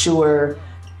influences? Sure.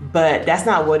 But that's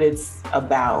not what it's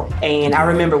about. And I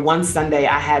remember one Sunday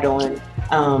I had on,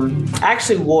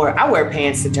 I wear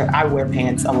pants to church. I wear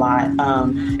pants a lot.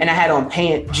 And I had on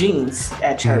jeans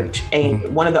at church.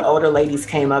 And one of the older ladies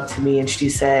came up to me and she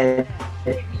said,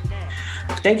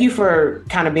 "Thank you for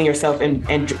kind of being yourself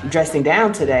and dressing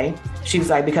down today." She was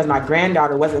like, "Because my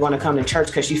granddaughter wasn't going to come to church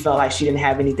because she felt like she didn't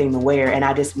have anything to wear. And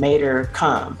I just made her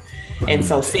come. And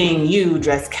so seeing you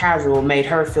dressed casual made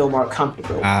her feel more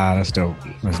comfortable." That's dope.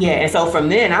 And so from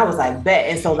then I was like, bet.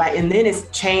 And so and then it's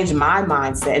changed my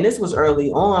mindset. And this was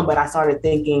early on, but I started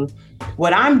thinking,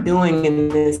 what I'm doing in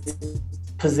this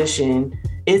position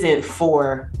isn't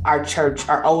for our church,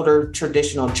 our older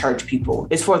traditional church people.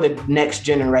 It's for the next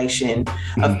generation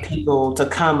of people to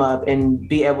come up and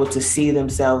be able to see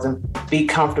themselves and be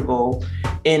comfortable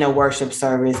in a worship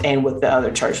service and with the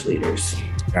other church leaders.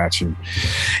 Got you.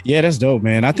 Yeah, that's dope,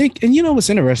 man. I think, and what's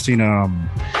interesting,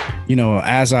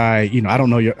 as I don't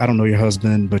know your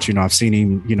husband, but I've seen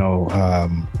him,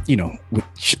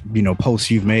 with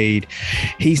posts you've made.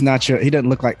 He doesn't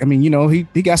look like,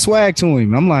 he got swag to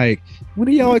him. I'm like, what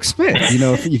do y'all expect?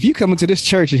 If you come into this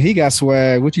church and he got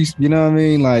swag, it's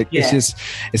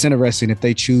interesting if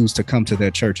they choose to come to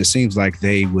that church. It seems like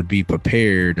they would be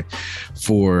prepared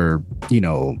for,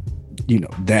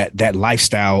 that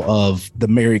lifestyle of the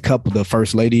married couple, the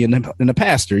first lady and the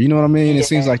pastor. You know what I mean? It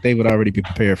seems like they would already be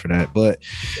prepared for that. But,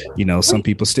 some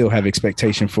people still have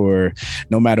expectation for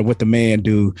no matter what the man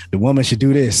do, the woman should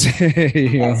do this.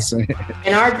 You know what I'm saying?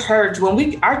 In our church,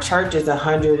 our church is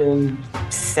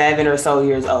 107 or so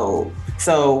years old.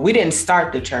 So we didn't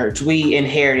start the church, we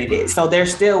inherited it. So there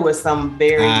still was some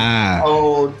very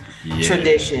old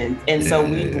traditions. And so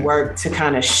we worked to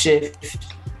kind of shift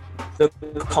the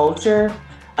culture.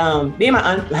 Me and my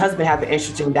husband have an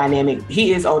interesting dynamic.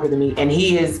 He is older than me, and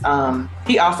he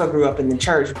also grew up in the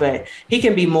church, but he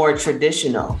can be more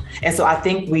traditional. And so I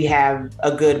think we have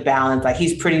a good balance. Like,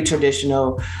 he's pretty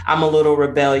traditional, I'm a little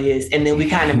rebellious, and then we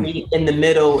kind of meet in the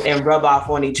middle and rub off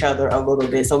on each other a little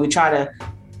bit. So we try to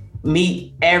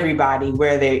meet everybody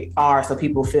where they are so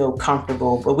people feel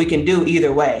comfortable, but we can do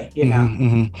either way,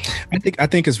 I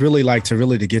think it's really like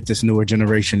to get this newer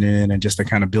generation in and just to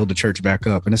kind of build the church back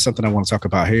up. And it's something I want to talk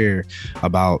about here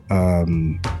about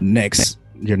next.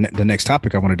 The next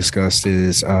topic I want to discuss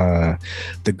is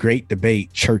the great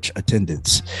debate, church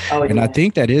attendance. And I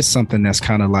think that is something that's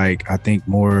kind of like, I think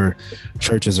more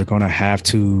churches are going to have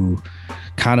to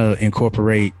kind of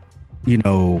incorporate,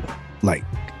 like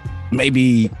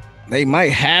maybe they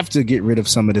might have to get rid of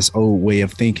some of this old way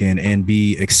of thinking and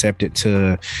be accepted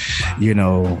to,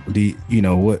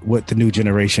 what the new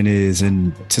generation is,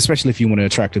 and especially if you want to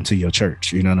attract them to your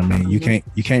church. You know what I mean?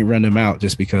 You can't run them out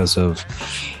just because of,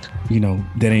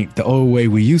 that ain't the old way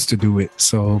we used to do it.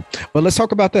 So, but let's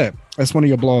talk about that. That's one of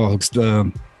your blogs.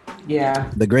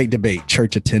 The Great Debate,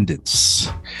 church attendance.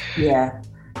 Yeah.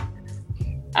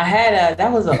 I had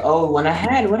that was an old one.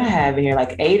 What I have in here,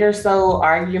 like 8 or so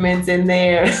arguments in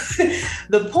there.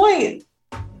 The point,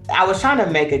 I was trying to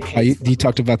make a case. You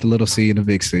talked about the little C and the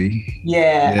big C.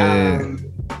 Yeah.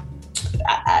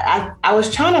 I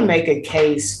was trying to make a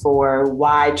case for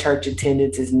why church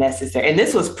attendance is necessary. And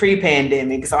this was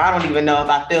pre-pandemic, so I don't even know if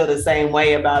I feel the same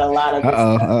way about a lot of this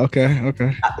stuff.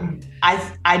 Okay.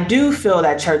 I do feel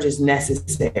that church is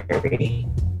necessary.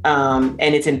 And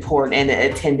it's important, and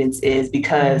the attendance is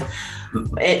because,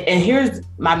 and here's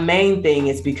my main thing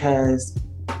is because,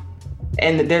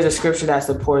 and there's a scripture that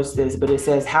supports this, but it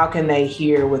says, how can they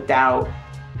hear without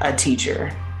a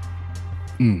teacher?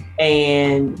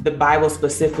 And the Bible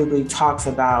specifically talks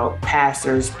about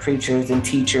pastors, preachers, and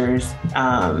teachers.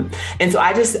 And so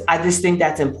I just think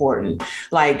that's important.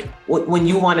 Like when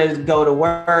you want to go to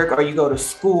work or you go to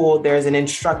school, there's an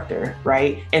instructor,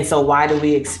 right? And so why would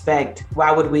we expect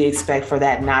for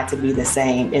that not to be the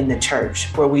same in the church,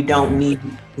 where we don't need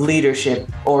leadership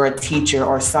or a teacher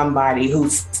or somebody who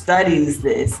studies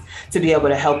this to be able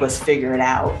to help us figure it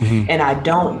out? And I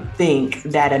don't think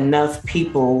that enough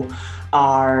people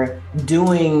are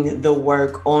doing the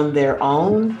work on their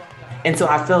own. And so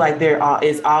I feel like there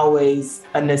is always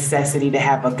a necessity to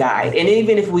have a guide. And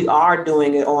even if we are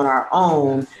doing it on our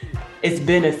own, it's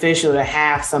beneficial to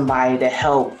have somebody to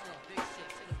help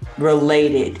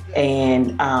relate it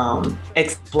and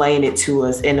explain it to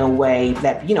us in a way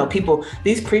that, people,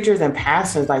 these preachers and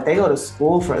pastors, like, they go to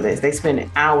school for this. They spend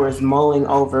hours mulling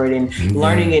over it and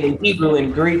learning it in Hebrew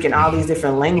and Greek and all these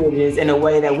different languages in a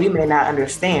way that we may not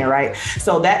understand, right?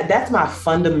 So that's my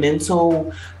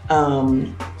fundamental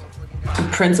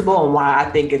principle on why I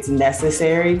think it's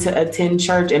necessary to attend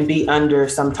church and be under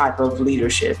some type of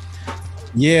leadership.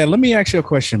 Yeah, let me ask you a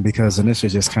question, because, and this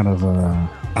is just kind of,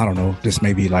 I don't know, this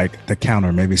may be like the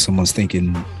counter. Maybe someone's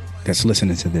thinking that's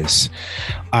listening to this.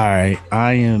 All right,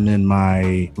 I am in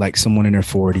my, like someone in their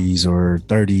 40s or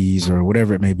 30s or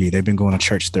whatever it may be. They've been going to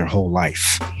church their whole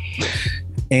life.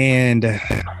 And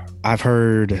I've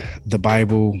heard the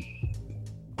Bible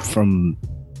from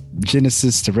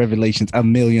Genesis to Revelations a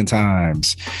million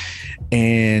times.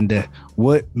 And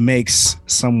what makes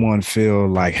someone feel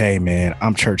like, hey, man,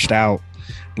 I'm churched out?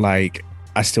 Like,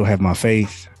 I still have my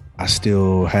faith. I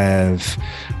still have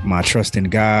my trust in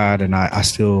God, and I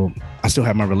still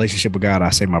have my relationship with God.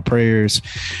 I say my prayers,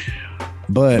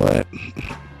 but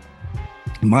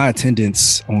my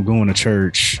attendance on going to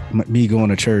church, me going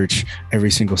to church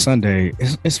every single Sunday,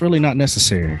 it's really not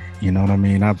necessary. You know what I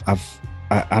mean? I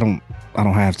don't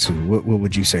have to. What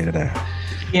would you say to that?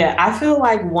 Yeah, I feel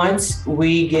like once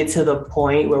we get to the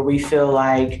point where we feel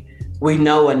like we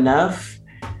know enough,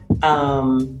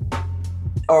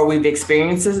 or we've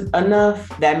experienced enough,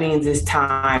 that means it's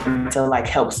time to like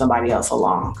help somebody else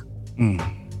along.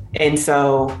 And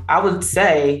so I would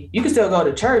say you can still go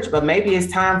to church, but maybe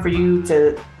it's time for you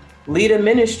to lead a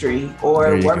ministry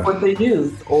or work with the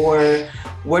youth or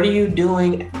what are you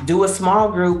doing? Do a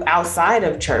small group outside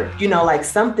of church, you know, like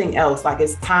something else. Like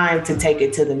it's time to take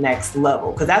it to the next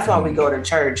level. Because that's why we go to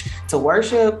church, to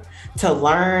worship, to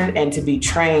learn, and to be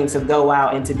trained to go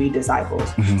out and to be disciples.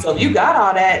 So if you got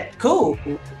all that, cool.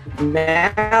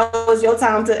 Now is your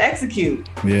time to execute.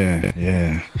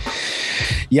 Yeah.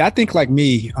 I think like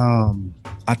me,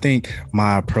 I think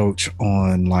my approach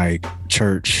on like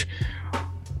church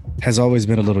has always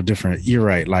been a little different. You're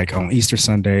right. Like on Easter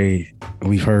Sunday,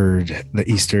 we've heard the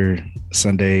Easter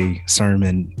Sunday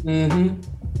sermon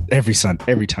every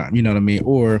time, you know what I mean?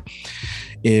 Or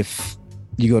if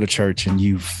you go to church and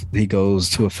he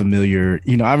goes to a familiar,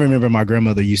 you know, I remember my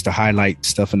grandmother used to highlight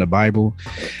stuff in the Bible,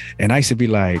 and I used to be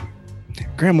like,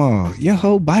 Grandma, your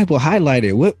whole Bible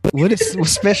highlighted.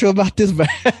 What's special about this?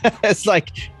 It's like,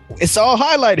 it's all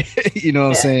highlighted, you know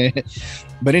what I'm saying?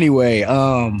 But anyway,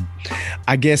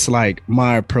 I guess like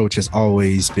my approach has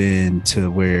always been to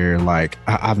where like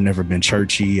I've never been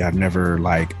churchy. I've never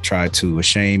like tried to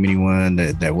shame anyone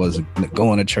that wasn't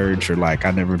going to church, or like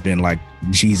I've never been like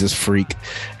Jesus freak.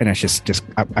 And that's just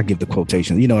I give the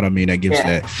quotation, you know what I mean? That gives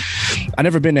that. I've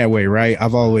never been that way, right?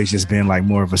 I've always just been like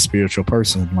more of a spiritual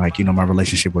person, like, you know, my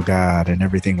relationship with God and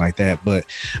everything like that. But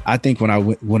I think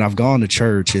when I've gone to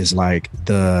church is like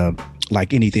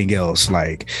like anything else,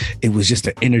 like it was just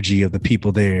the energy of the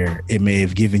people there. It may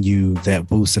have given you that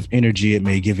boost of energy. It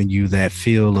may have given you that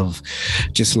feel of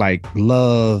just like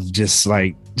love, just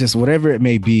whatever it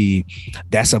may be.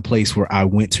 That's a place where I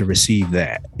went to receive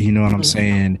that. You know what I'm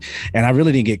saying? And I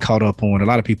really didn't get caught up on, a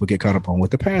lot of people get caught up on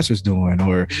what the pastor's doing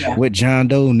or what John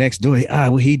Doe next door.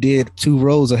 Well, he did 2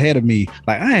 rows ahead of me.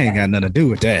 Like, I ain't got nothing to do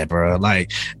with that, bro.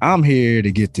 Like, I'm here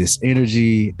to get this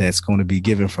energy that's going to be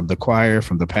given from the choir,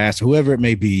 from the pastor, whoever it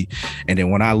may be. And then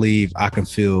when I leave, I can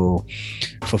feel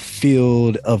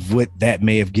fulfilled of what that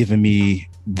may have given me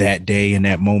that day in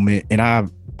that moment. And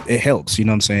it helps, you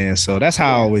know what I'm saying? So that's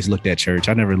how I always looked at church.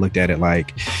 I never looked at it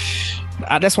like,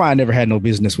 that's why I never had no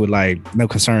business with like no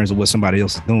concerns with what somebody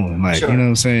else is doing. Like, you know what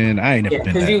I'm saying? I ain't never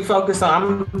been that. Because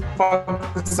I'm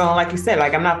focused on, like you said,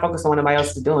 like I'm not focused on what anybody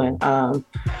else is doing.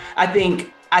 I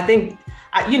think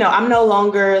you know, I'm no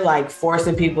longer like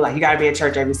forcing people like, you got to be at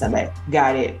church every Sunday.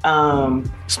 Got it.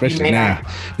 Especially now,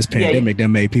 this pandemic that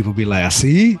made people be like,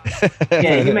 see?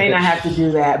 You may not have to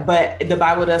do that, but the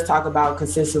Bible does talk about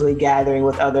consistently gathering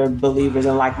with other believers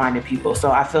and like-minded people.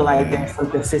 So I feel like there's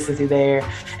some consistency there.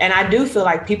 And I do feel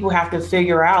like people have to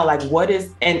figure out like what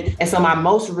is, and so my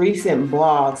most recent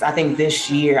blogs, I think this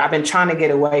year, I've been trying to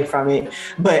get away from it,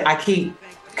 but I keep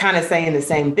kind of saying the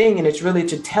same thing. And it's really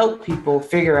to help people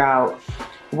figure out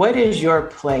what is your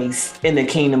place in the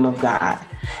kingdom of God.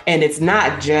 And it's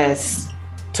not just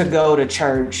to go to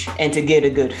church and to get a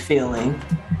good feeling,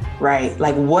 right?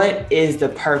 Like, what is the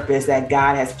purpose that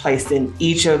God has placed in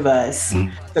each of us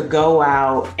to go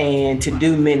out and to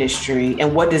do ministry?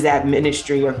 And what does that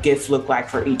ministry or gifts look like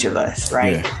for each of us,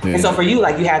 right? And so for you,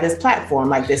 like, you have this platform,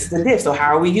 like this is a gift. So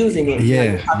how are we using it?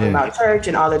 You're talking about church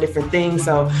and all the different things.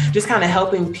 So just kind of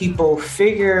helping people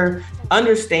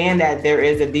understand that there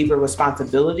is a deeper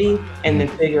responsibility, and then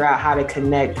figure out how to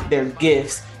connect their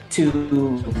gifts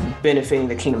to benefiting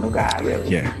the kingdom of God, really.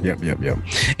 Yep.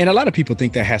 And a lot of people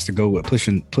think that has to go with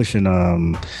pushing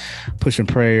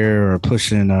prayer or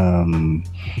pushing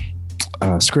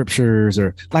scriptures,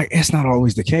 or like, it's not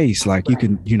always the case. Like you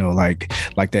can, you know, like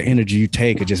the energy you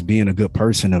take of just being a good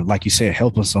person, of, like you said,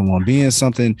 helping someone, being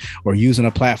something, or using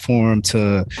a platform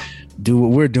to do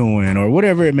what we're doing or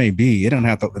whatever it may be. It don't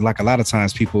have to, like, a lot of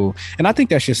times people, and I think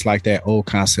that's just like that old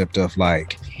concept of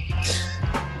like,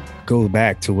 go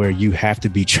back to where you have to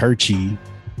be churchy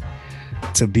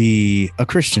to be a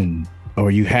Christian,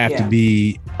 or you have to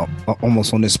be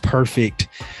almost on this perfect,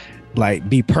 like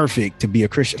be perfect to be a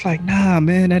Christian. Like,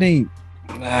 man,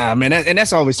 and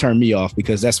that's always turned me off,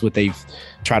 because that's what they've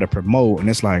tried to promote, and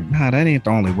it's like, that ain't the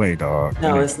only way, dog.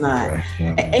 No, it's not.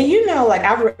 And you know, like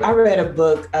I read a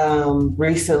book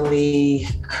recently.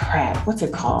 What's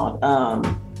it called?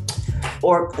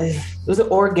 It was an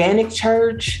organic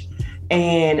church.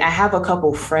 And I have a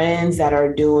couple friends that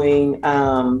are doing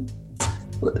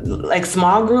like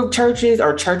small group churches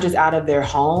or churches out of their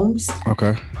homes.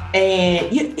 Okay. And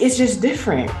it's just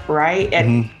different, right?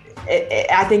 And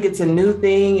I think it's a new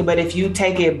thing, but if you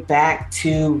take it back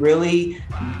to really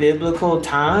biblical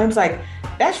times, like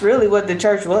that's really what the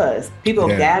church was. People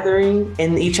gathering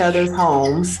in each other's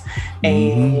homes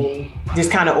and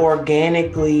just kind of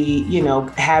organically, you know,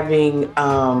 having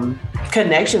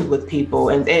connections with people.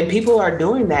 And people are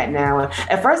doing that now.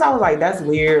 At first I was like, that's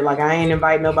weird. Like, I ain't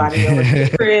invite nobody over to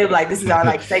the crib. Like, this is our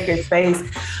like sacred space.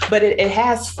 But it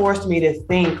has forced me to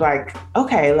think like,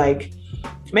 okay, like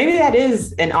maybe that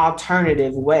is an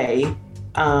alternative way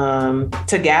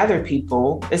to gather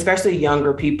people, especially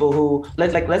younger people who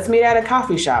let's meet at a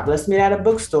coffee shop, let's meet at a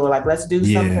bookstore, like let's do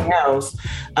something else,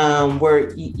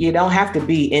 where you don't have to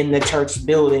be in the church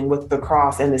building with the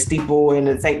cross and the steeple and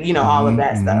the all of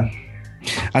that stuff.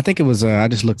 I think it was I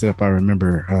just looked it up. I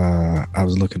remember I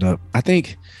was looking up, I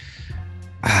think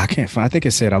I can't find, I think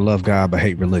it said I love God but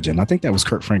hate religion. I think that was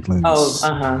Kirk Franklin's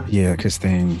his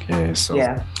thing.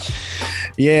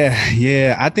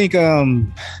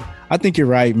 I think you're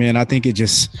right, man. I think it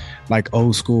just, like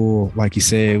old school, like you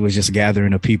said, was just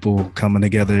gathering of people coming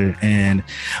together.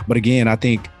 But again, I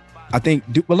think,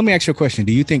 well, let me ask you a question.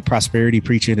 Do you think prosperity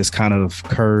preaching is kind of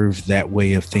curved that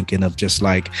way of thinking of just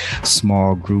like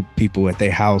small group people at their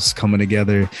house coming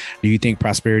together? Do you think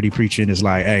prosperity preaching is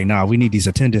like, hey, we need these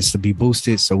attendance to be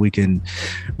boosted so we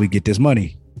get this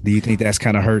money? Do you think that's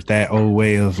kind of hurt that old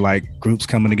way of like groups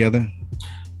coming together?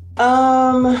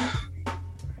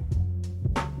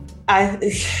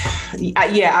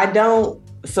 I don't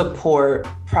support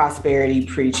prosperity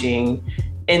preaching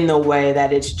in the way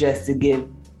that it's just to get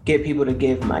people to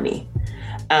give money.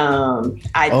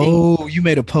 You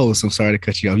made a post. I'm sorry to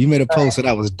cut you off. You made a post and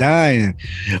I was dying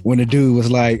when the dude was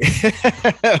like,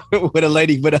 with a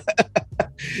lady,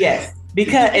 yes.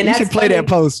 Because you should play that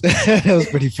post. That was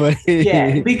pretty funny.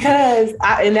 Yeah, because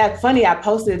that's funny. I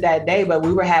posted that day, but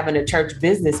we were having a church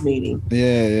business meeting.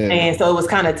 Yeah. And so it was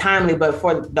kind of timely. But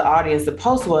for the audience, the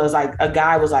post was like, a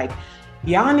guy was like,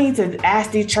 y'all need to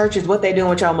ask these churches what they doing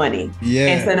with your money. Yeah.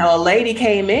 And so a lady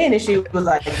came in and she was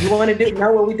like, you want to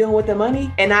know what we doing with the money?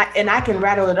 And I can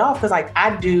rattle it off because like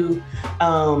I do.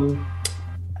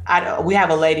 We have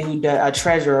a lady who does a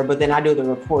treasurer, but then I do the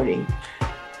reporting.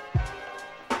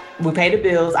 We pay the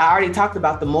bills. I already talked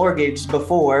about the mortgage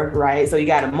before, right? So you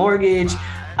got a mortgage,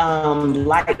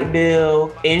 light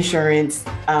bill, insurance,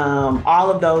 all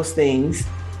of those things.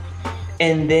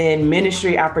 And then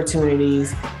ministry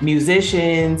opportunities,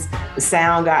 musicians,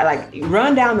 sound guy, like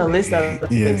run down the list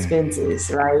of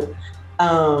expenses, right?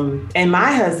 And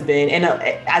my husband, and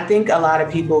I think a lot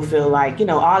of people feel like,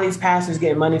 all these pastors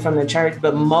get money from the church,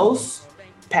 but most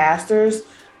pastors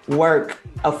work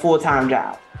a full-time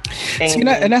job. And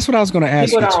that's what I was going to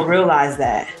ask you. People don't realize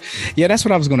that. Yeah, that's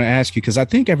what I was going to ask you, because I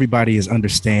think everybody is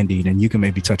understanding, and you can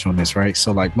maybe touch on this, right?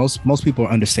 So like most people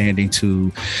are understanding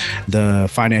to the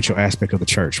financial aspect of the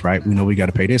church, right? We know we got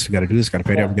to pay this, we got to do this, got to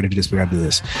pay that, we got to do this, we got to do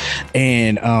this.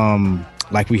 And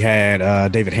like we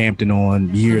had David Hampton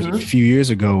on a few years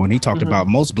ago, and he talked about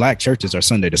most black churches are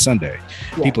Sunday to Sunday.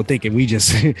 Yeah. People thinking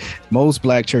most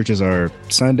black churches are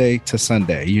Sunday to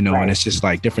Sunday, and it's just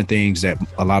like different things that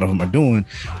a lot of them are doing,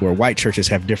 where white churches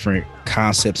have different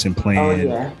concepts and plans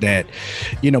that,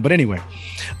 but anyway,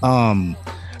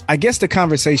 I guess the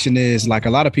conversation is like a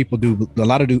lot of people do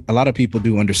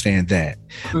understand that.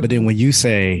 But then when you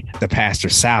say the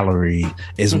pastor's salary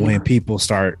is when people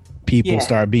start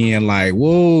being like,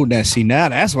 whoa, now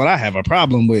that's what I have a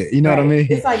problem with. You know what I mean?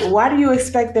 It's like, why do you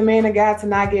expect the man of God to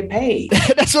not get paid?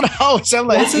 That's what I always say. I'm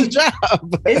like, it's his job.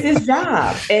 It's his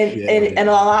job. And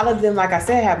a lot of them, like I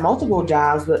said, have multiple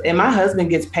jobs. And my husband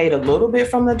gets paid a little bit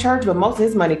from the church, but most of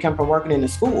his money comes from working in the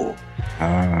school.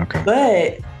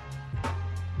 Okay.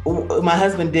 But my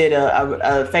husband did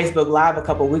a Facebook Live a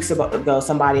couple of weeks ago.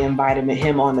 Somebody invited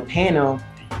him on the panel,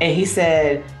 and he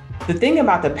said, the thing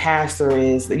about the pastor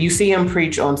is that you see him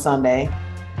preach on Sunday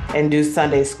and do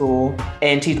Sunday school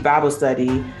and teach Bible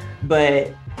study,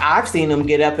 but I've seen him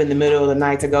get up in the middle of the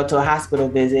night to go to a hospital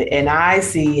visit, and I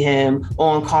see him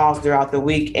on calls throughout the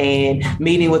week and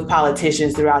meeting with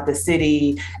politicians throughout the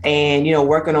city and,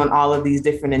 working on all of these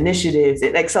different initiatives.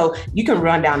 So you can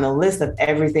run down the list of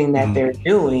everything that they're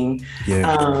doing.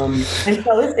 Yeah. And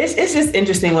so it's just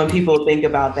interesting when people think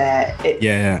about that.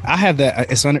 I have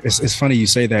that. It's funny you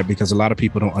say that, because a lot of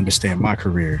people don't understand my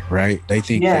career, right? They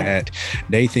think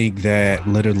that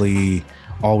literally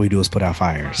all we do is put out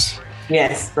fires.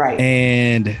 Yes, right.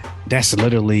 And that's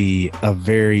literally a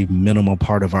very minimal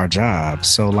part of our job.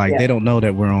 So they don't know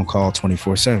that we're on call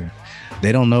 24/7.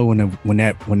 They don't know when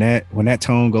that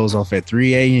tone goes off at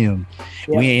 3 a.m.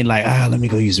 We ain't like, let me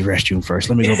go use the restroom first.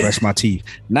 Let me go brush my teeth.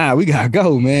 Nah, we gotta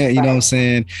go, man. You know what I'm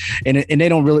saying? And they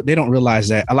don't realize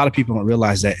that. A lot of people don't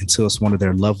realize that until it's one of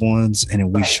their loved ones, and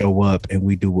then we show up and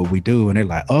we do what we do, and they're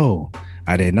like, oh,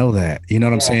 I didn't know that. You know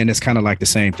what I'm saying? It's kind of like the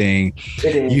same thing.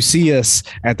 You see us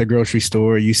at the grocery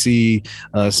store, you see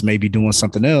us maybe doing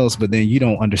something else, but then you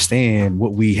don't understand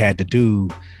what we had to do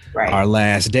our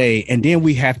last day. And then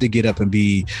we have to get up and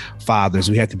be fathers.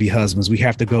 We have to be husbands. We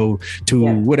have to go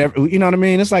to whatever, you know what I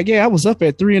mean? It's like, I was up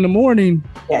at 3 a.m.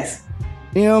 Yes.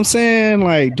 You know what I'm saying?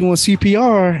 Like doing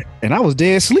CPR and I was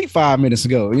dead asleep 5 minutes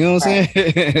ago. You know what I'm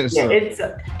saying?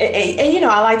 So. Yeah, and you know,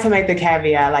 I like to make the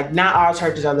caveat, like not all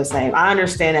churches are the same. I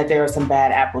understand that there are some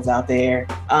bad apples out there,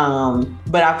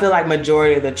 but I feel like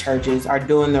majority of the churches are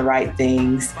doing the right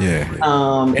things. Yeah.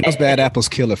 And those bad apples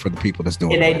kill it for the people that's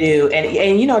doing it. And they do.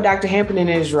 And you know, Dr. Hampton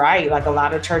is right. Like a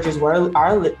lot of churches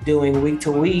are doing week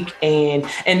to week. And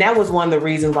that was one of the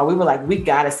reasons why we were like, we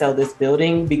got to sell this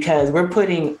building, because we're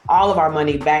putting all of our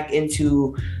money back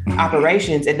into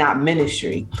operations and not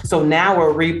ministry. So now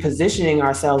we're repositioning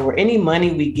ourselves where any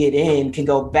money we get in can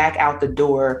go back out the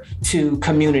door to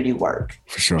community work.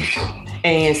 For sure.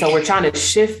 And so we're trying to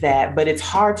shift that, but it's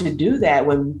hard to do that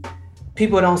when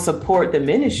people don't support the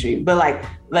ministry. But like,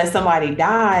 let somebody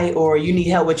die, or you need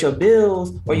help with your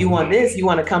bills, or you want this, you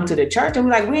want to come to the church, and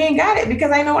we're like, we ain't got it because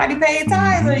ain't nobody paid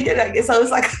tithes. So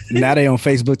it's like now they on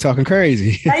Facebook talking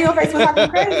crazy. Now you on Facebook talking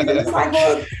crazy. And it's like,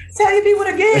 well, tell your people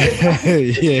to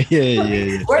give.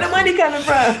 Yeah. Where the money coming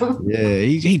from? Yeah,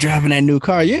 he driving that new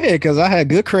car. Yeah, because I had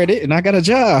good credit and I got a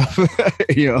job.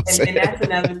 You know what I'm saying? And that's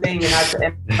another thing. And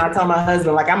I tell my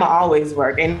husband, like, I'ma always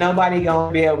work. Ain't nobody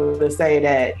gonna be able to say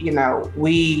that, you know,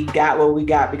 we got what we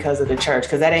got because of the church,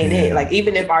 because that ain't it. Like,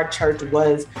 even if our church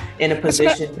was in a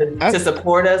position to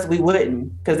support us, we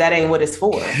wouldn't, because that ain't what it's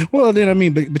for. Well, then I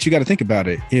mean, but you got to think about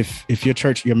it. If your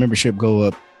church, your membership go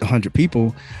up 100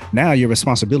 people, now your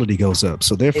responsibility goes up.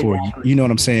 So therefore, exactly. You know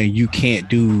what I'm saying? He's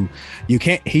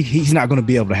not going to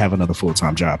be able to have another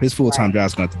full-time job. His full-time job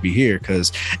is going to have to be here,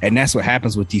 and that's what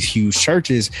happens with these huge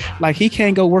churches. Like, he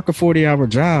can't go work a 40-hour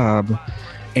job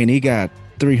and he got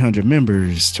 300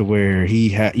 members to where he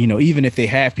had, you know, even if they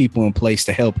have people in place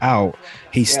to help out,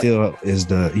 he still is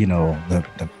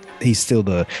he's still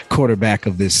the quarterback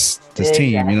of this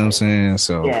team. You know what I'm saying?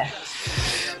 So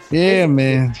yeah,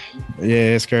 man.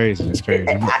 Yeah, it's crazy. It's crazy.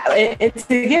 And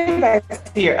to get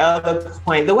back to your other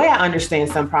point, the way I understand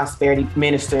some prosperity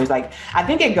ministers, like, I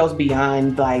think it goes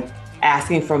beyond like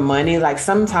asking for money. Like,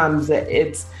 sometimes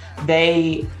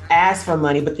they ask for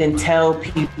money, but then tell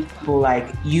people like,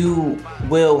 you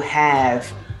will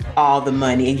have all the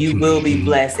money and you will be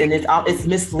blessed. And it's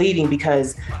misleading,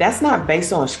 because that's not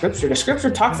based on scripture. The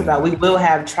scripture talks about we will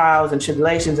have trials and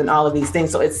tribulations and all of these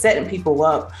things. So it's setting people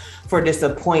up for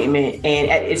disappointment, and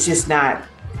it's not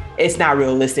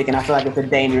realistic. And I feel like it's a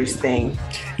dangerous thing.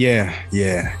 Yeah,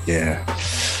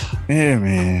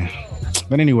 man.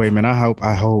 But anyway, man, I hope,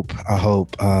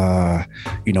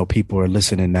 you know, people are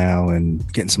listening now and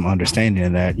getting some understanding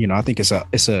of that. You know, I think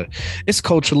it's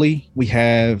culturally, we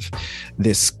have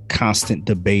this constant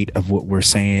debate of what we're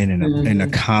saying, and a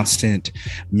constant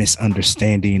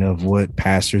misunderstanding of what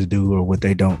pastors do or what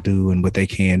they don't do, and what they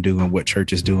can do, and what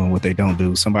churches do and what they don't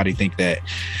do. Somebody think that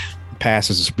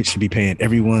pastors should be paying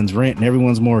everyone's rent and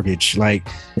everyone's mortgage. Like,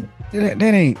 that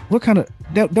ain't, what kind of,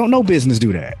 don't no business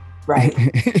do that. Right.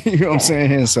 You know what I'm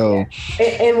saying? So,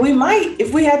 and we might,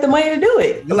 if we had the money to do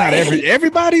it. Not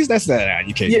everybody's. That's not,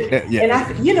 you can't. Yeah. And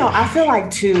I feel like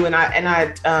too, and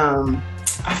I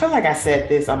feel like I said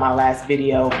this on my last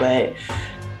video, but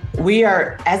we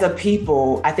are, as a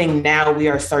people, I think now we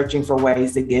are searching for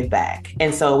ways to give back.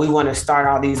 And so we want to start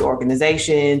all these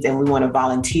organizations and we want to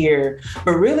volunteer,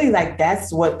 but really, like,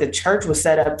 that's what the church was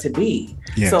set up to be.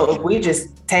 Yeah. So if we just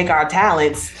take our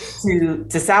talents to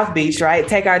South Beach, right?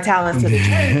 Take our talents to the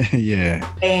church.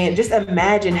 Yeah. And just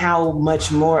imagine how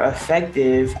much more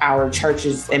effective our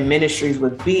churches and ministries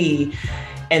would be.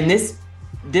 And this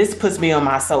puts me on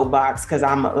my soapbox, because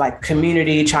I'm like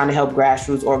community, trying to help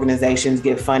grassroots organizations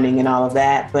get funding and all of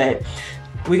that. But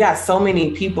we got so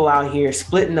many people out here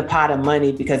splitting the pot of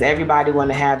money because everybody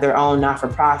want to have their own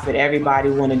not-for-profit.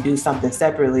 Everybody want to do something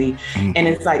separately. Mm-hmm. And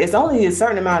it's like, it's only a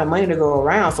certain amount of money to go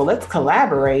around. So let's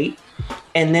collaborate,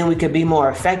 and then we could be more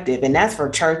effective. And that's for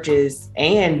churches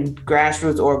and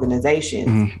grassroots organizations.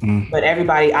 Mm-hmm. But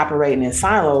everybody operating in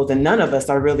silos, and none of us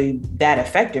are really that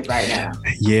effective right now.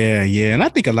 Yeah. And I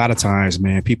think a lot of times,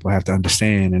 man, people have to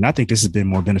understand, and I think this has been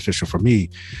more beneficial for me.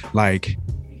 Like,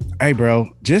 hey, bro,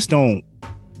 just don't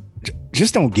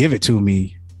give it to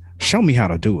me. Show me how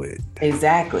to do it.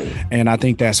 Exactly. And I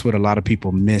think that's what a lot of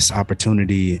people miss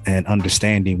opportunity and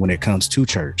understanding when it comes to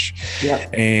church.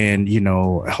 Yep. And, you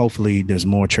know, hopefully there's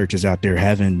more churches out there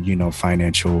having, you know,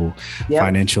 financial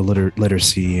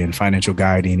literacy and financial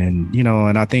guiding. And, you know,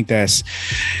 and I think that's,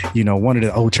 you know, one of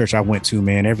the old church I went to,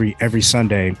 man, every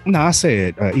Sunday. No, I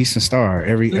said Eastern Star.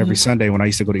 Every Sunday when I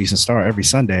used to go to Eastern Star, every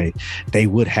Sunday they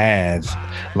would have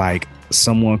like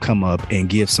someone come up and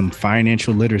give some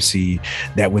financial literacy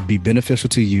that would be beneficial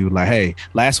to you. Like, hey,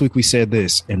 last week we said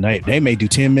this, and they may do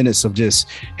 10 minutes of just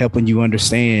helping you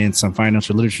understand some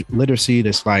financial literacy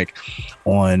that's like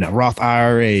on Roth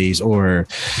IRAs or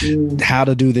how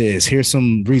to do this. Here's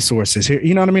some resources here.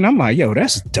 You know what I mean? I'm like, yo,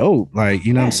 that's dope. Like,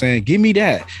 you know what I'm saying? Give me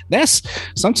that.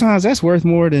 Sometimes that's worth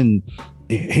more than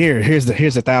here's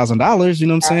 $1,000. You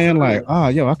know what I'm saying? Like, oh,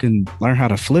 yo, I can learn how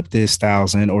to flip this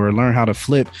 1,000 or learn how to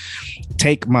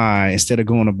instead of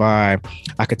going to buy,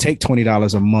 I could take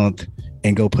 $20 a month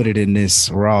and go put it in this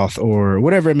Roth or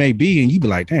whatever it may be. And you'd be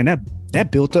like, damn,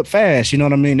 that built up fast. You know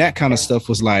what I mean? That kind of stuff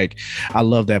was like, I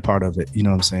love that part of it. You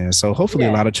know what I'm saying? So hopefully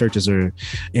a lot of churches are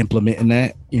implementing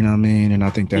that, you know what I mean? And I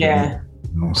think that,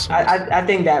 I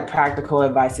think that practical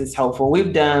advice is helpful.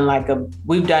 We've done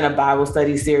a Bible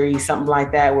study series, something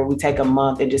like that, where we take a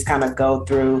month and just kind of go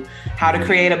through how to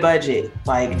create a budget.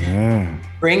 Like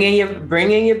bring in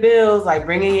your bills, like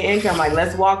bring in your income, like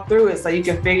let's walk through it so you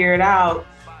can figure it out.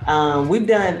 We've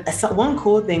done one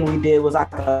cool thing we did was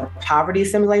like a poverty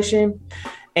simulation.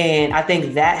 And I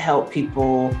think that helped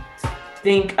people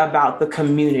think about the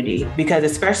community, because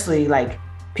especially like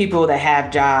people that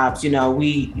have jobs, you know,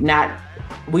 we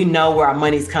know where our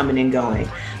money's coming and going.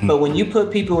 But when you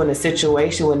put people in a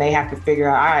situation when they have to figure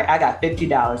out, all right, I got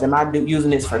 $50. Am I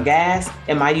using this for gas?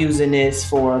 Am I using this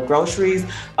for groceries?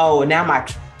 Oh, now my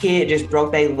kid just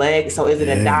broke their leg. So is it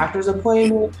a doctor's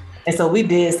appointment? And so we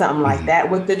did something like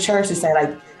that with the church to say,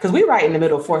 like, because we right in the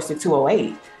middle of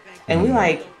 46208. And we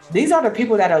like, these are the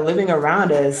people that are living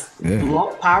around us.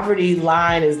 Poverty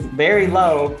line is very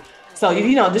low. So,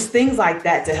 you know, just things like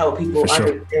that to help people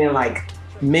understand like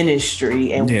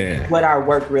ministry and what our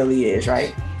work really is,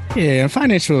 right? Yeah, and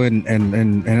financial and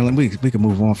we can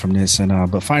move on from this,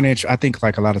 and but financial, I think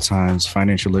like a lot of times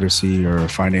financial literacy or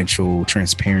financial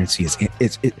transparency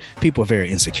is people are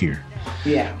very insecure.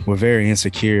 Yeah, we're very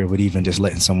insecure with even just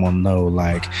letting someone know,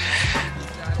 like,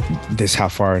 this is how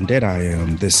far in debt I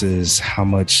am. This is how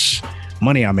much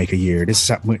money I make a year.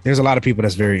 There's a lot of people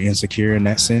that's very insecure in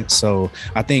that sense. So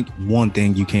I think one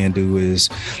thing you can do is,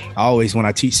 always when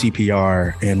I teach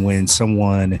CPR and when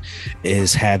someone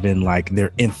is having like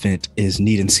their infant is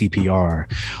needing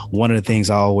CPR, one of the things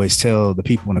I always tell the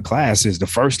people in the class is the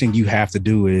first thing you have to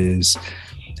do is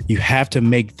you have to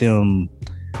make them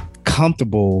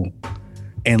comfortable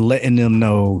and letting them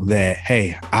know that,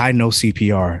 hey, I know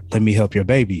CPR. Let me help your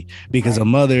baby, because a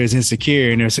mother is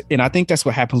insecure, and I think that's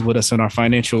what happens with us in our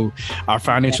financial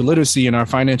literacy and our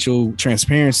financial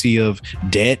transparency of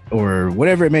debt or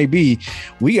whatever it may be.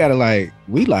 We gotta I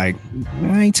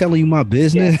ain't telling you my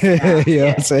business. You know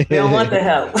what I'm saying? You don't want the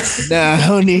help. Nah, I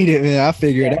don't need it, man. I'll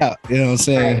figure it out. You know what I'm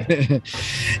saying?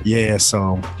 Right.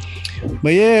 So.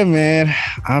 But yeah, man,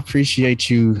 I appreciate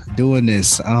you doing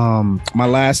this. My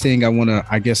last thing I want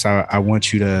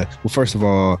you to, well, first of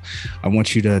all, I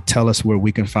want you to tell us where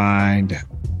we can find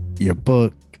your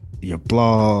book, your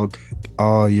blog,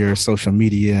 all your social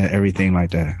media, everything like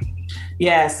that.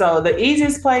 Yeah. So the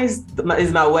easiest place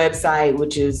is my website,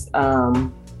 which is,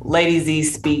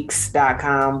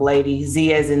 LadyZspeaks.com, Lady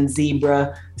Z as in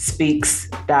zebra,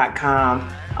 speaks.com.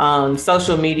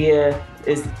 Social media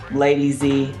is Lady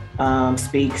Z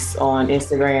Speaks on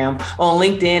Instagram. On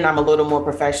LinkedIn, I'm a little more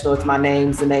professional. It's my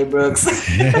name, Zanae Brooks.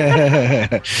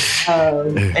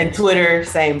 And Twitter,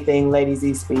 same thing, Lady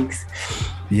Z Speaks.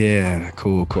 Yeah,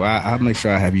 cool. I'll make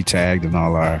sure I have you tagged in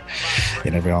all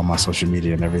my social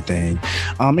media and everything.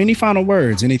 Any final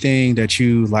words? Anything that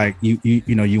you like?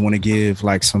 You want to give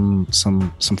like some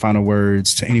final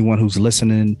words to anyone who's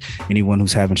listening, anyone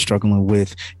who's struggling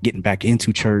with getting back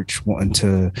into church, wanting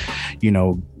to,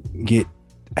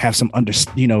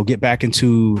 get back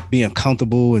into being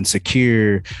comfortable and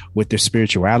secure with their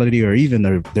spirituality or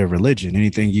even their religion.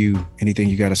 Anything you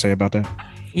got to say about that?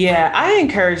 Yeah, I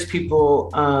encourage people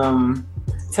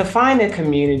to find a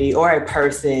community or a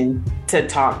person to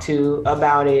talk to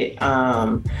about it.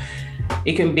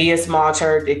 It can be a small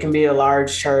church, it can be a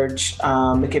large church,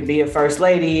 it could be a first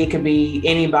lady, it could be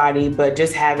anybody, but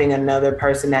just having another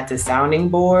person that's a sounding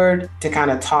board to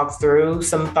kind of talk through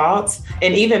some thoughts.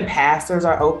 And even pastors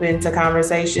are open to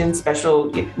conversations,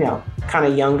 special, kind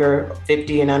of younger,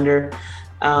 50 and under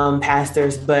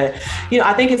pastors. But,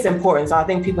 I think it's important. So I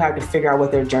think people have to figure out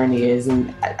what their journey is.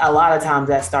 And a lot of times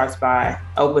that starts by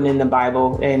opening the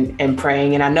Bible and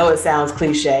praying. And I know it sounds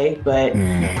cliche, but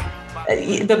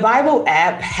The Bible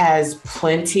app has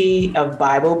plenty of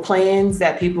Bible plans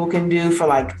that people can do for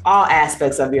like all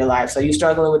aspects of your life. So you're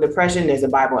struggling with depression, there's a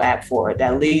Bible app for it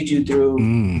that leads you through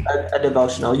a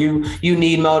devotional. You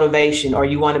need motivation, or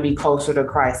you want to be closer to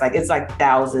Christ. Like it's like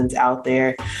thousands out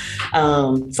there.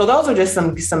 So those are just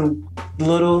some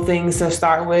little things to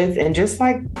start with, and just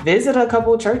like visit a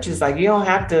couple of churches. Like you don't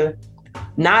have to.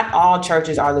 Not all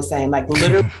churches are the same. Like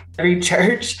literally every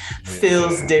church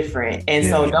feels different. And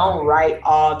so don't write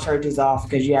all churches off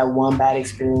because you had one bad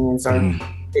experience or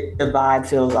the vibe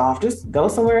feels off. Just go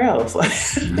somewhere else.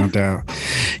 No doubt.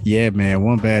 Yeah, man.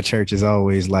 One bad church is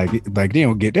always like they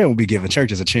don't be giving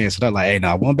churches a chance. So they're like, hey,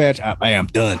 nah, one bad, I am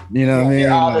done. You know what I mean?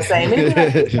 They're all the same. Maybe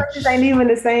like, churches ain't even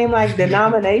the same like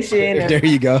denomination. There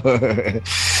you go.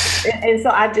 And so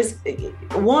I just,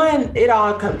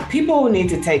 people need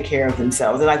to take care of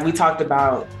themselves. Like we talked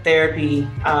about therapy.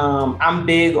 I'm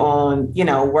big on,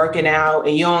 working out,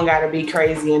 and you don't got to be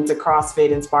crazy into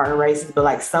CrossFit and Spartan races, but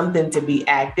like something to be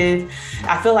active.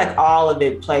 I feel like all of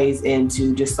it plays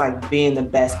into just like being the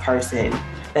best person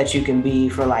that you can be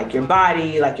for like your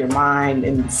body, like your mind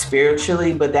and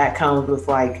spiritually. But that comes with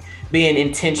like being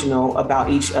intentional about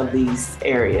each of these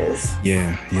areas.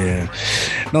 Yeah.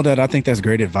 No, I think that's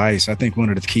great advice. I think one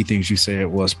of the key things you said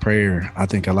was prayer. I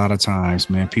think a lot of times,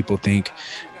 man, people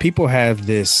have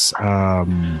this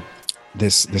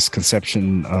this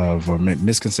conception of, or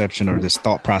misconception, or this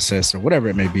thought process, or whatever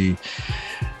it may be.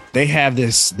 They have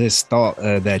this thought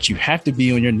that you have to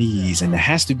be on your knees, and it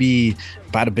has to be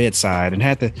by the bedside, and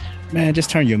just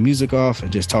turn your music off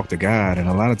and just talk to God. And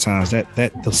a lot of times that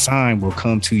the sign will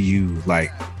come to you,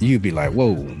 like you'd be like,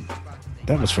 whoa,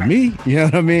 that was for me. You know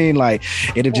what I mean? Like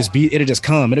it'll just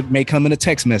come. It may come in a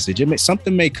text message.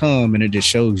 Something may come, and it just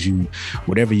shows you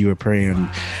whatever you were praying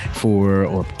for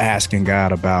or asking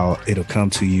God about. It'll come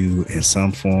to you in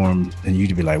some form, and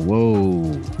you'd be like,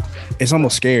 whoa. It's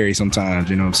almost scary sometimes,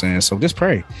 you know what I'm saying? So just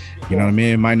pray. You know what I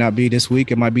mean? It might not be this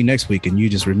week, it might be next week, and you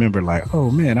just remember like,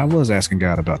 oh man, I was asking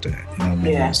God about that. You know what I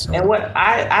mean? Yeah. So, and what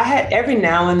I had, every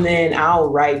now and then I'll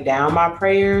write down my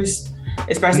prayers,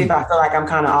 especially if I feel like I'm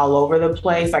kind of all over the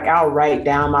place. Like I'll write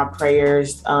down my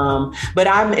prayers. But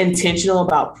I'm intentional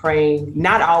about praying,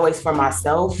 not always for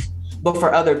myself, but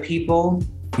for other people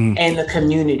and the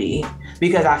community,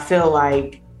 because I feel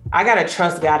like I got to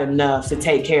trust God enough to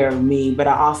take care of me, but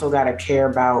I also got to care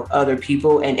about other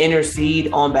people and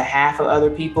intercede on behalf of other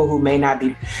people who may not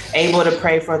be able to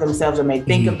pray for themselves or may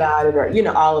think about it, or,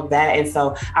 all of that. And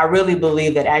so I really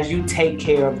believe that as you take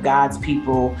care of God's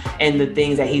people and the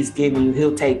things that he's given you,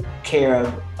 he'll take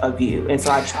care of you. And so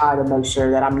I try to make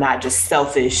sure that I'm not just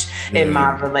selfish in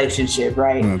my relationship,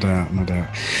 right? No doubt.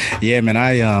 Yeah, man,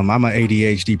 I'm an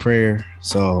ADHD prayer.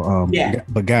 So,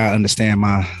 but God understand.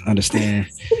 I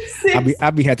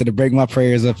be had to break my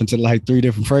prayers up into like 3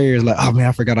 different prayers. Like, oh man,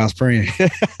 I forgot I was praying. No,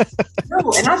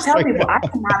 and I tell people I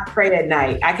cannot pray at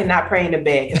night. I cannot pray in the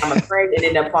bed because I'm afraid to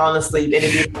end up falling asleep and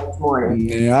it'll be the next morning.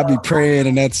 Yeah, I'll be praying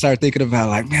and then start thinking about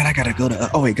like, man, I gotta go to.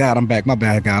 Oh wait, God, I'm back. My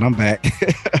bad, God, I'm back.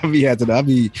 I'm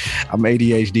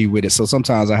ADHD with it, so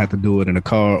sometimes I have to do it in the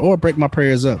car or break my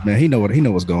prayers up. Man, he know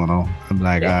what's going on. I'm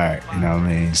like, all right, you know what I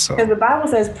mean. So because the Bible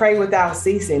says pray without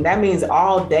ceasing. That means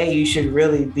all day you should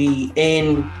really be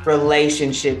in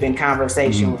relationship and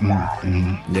conversation with God.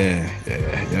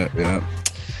 Yeah.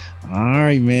 All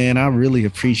right, man. I really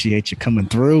appreciate you coming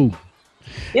through.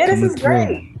 Yeah, this is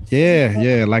great.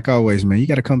 Yeah. Like always, man. You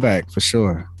got to come back for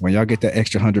sure. When y'all get that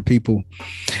extra 100 people,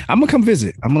 I'm gonna come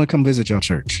visit. Y'all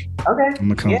church. Okay. I'm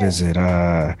gonna come visit.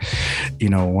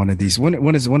 One of these.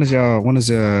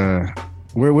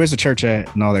 Where's the church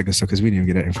at and all that good stuff? Because we didn't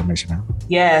get that information out.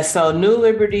 Yeah, so New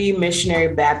Liberty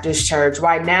Missionary Baptist Church.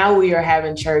 Right now we are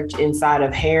having church inside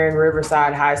of Heron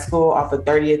Riverside High School off of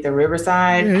 30th and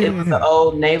Riverside. It was the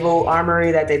old Naval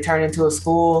Armory that they turned into a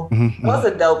school. It was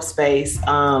a dope space.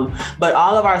 But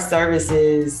all of our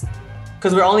services,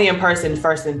 because we're only in person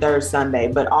first and third Sunday,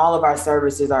 but all of our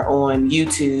services are on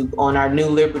YouTube, on our New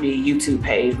Liberty YouTube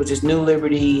page, which is New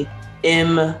Liberty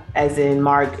M as in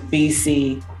Mark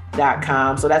BC.com.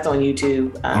 So that's on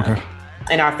YouTube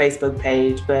and our Facebook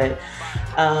page. But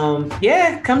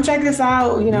come check us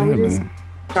out. We're just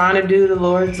trying to do the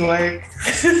Lord's work.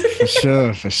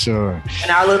 For sure. In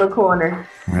our little corner.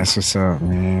 That's what's up,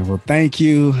 man. Well, thank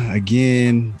you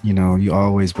again. You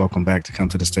always welcome back to come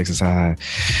to the Stakes is High.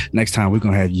 Next time we're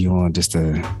gonna have you on just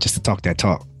to talk that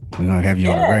talk. We're gonna have you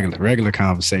on a regular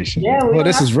conversation. Yeah, well,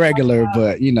 this is regular,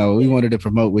 but we wanted to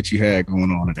promote what you had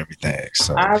going on and everything.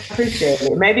 So I appreciate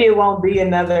it. Maybe it won't be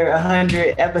another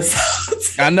 100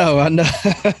 episodes. I know.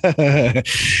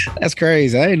 That's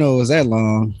crazy. I didn't know it was that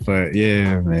long, but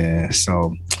yeah, man.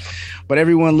 So, But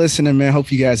everyone listening, man,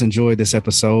 hope you guys enjoyed this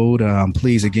episode.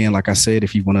 Please, again, like I said,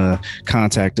 if you want to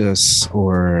contact us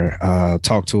or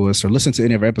talk to us or listen to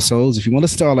any of our episodes, if you want to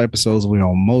listen to all our episodes, we're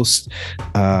on most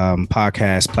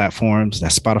podcast platforms.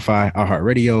 That's Spotify,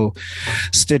 iHeartRadio,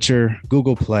 Stitcher,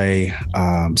 Google Play,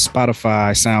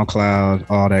 Spotify,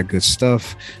 SoundCloud, all that good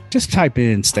stuff. Just type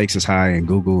in Stakes is High in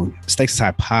Google, Stakes is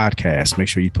High Podcast. Make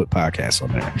sure you put podcasts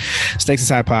on there. Stakes is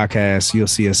High Podcast. You'll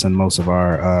see us in most of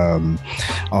our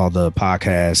all the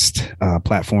podcast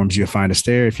platforms. You'll find us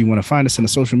there. If you want to find us in the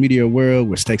social media world,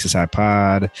 we're Stakes is High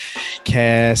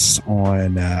Podcast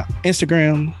on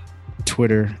Instagram,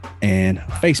 Twitter, and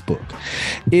Facebook.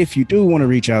 If you do want to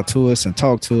reach out to us and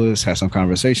talk to us, have some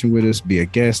conversation with us, be a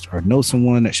guest, or know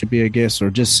someone that should be a guest, or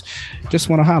just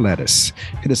want to holler at us,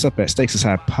 hit us up at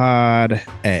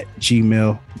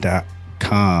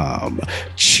stakesishighpod@gmail.com.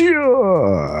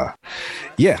 Sure.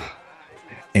 Yeah.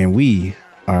 And we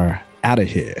are out of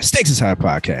here. Stakes is High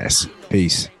Podcast.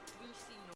 Peace.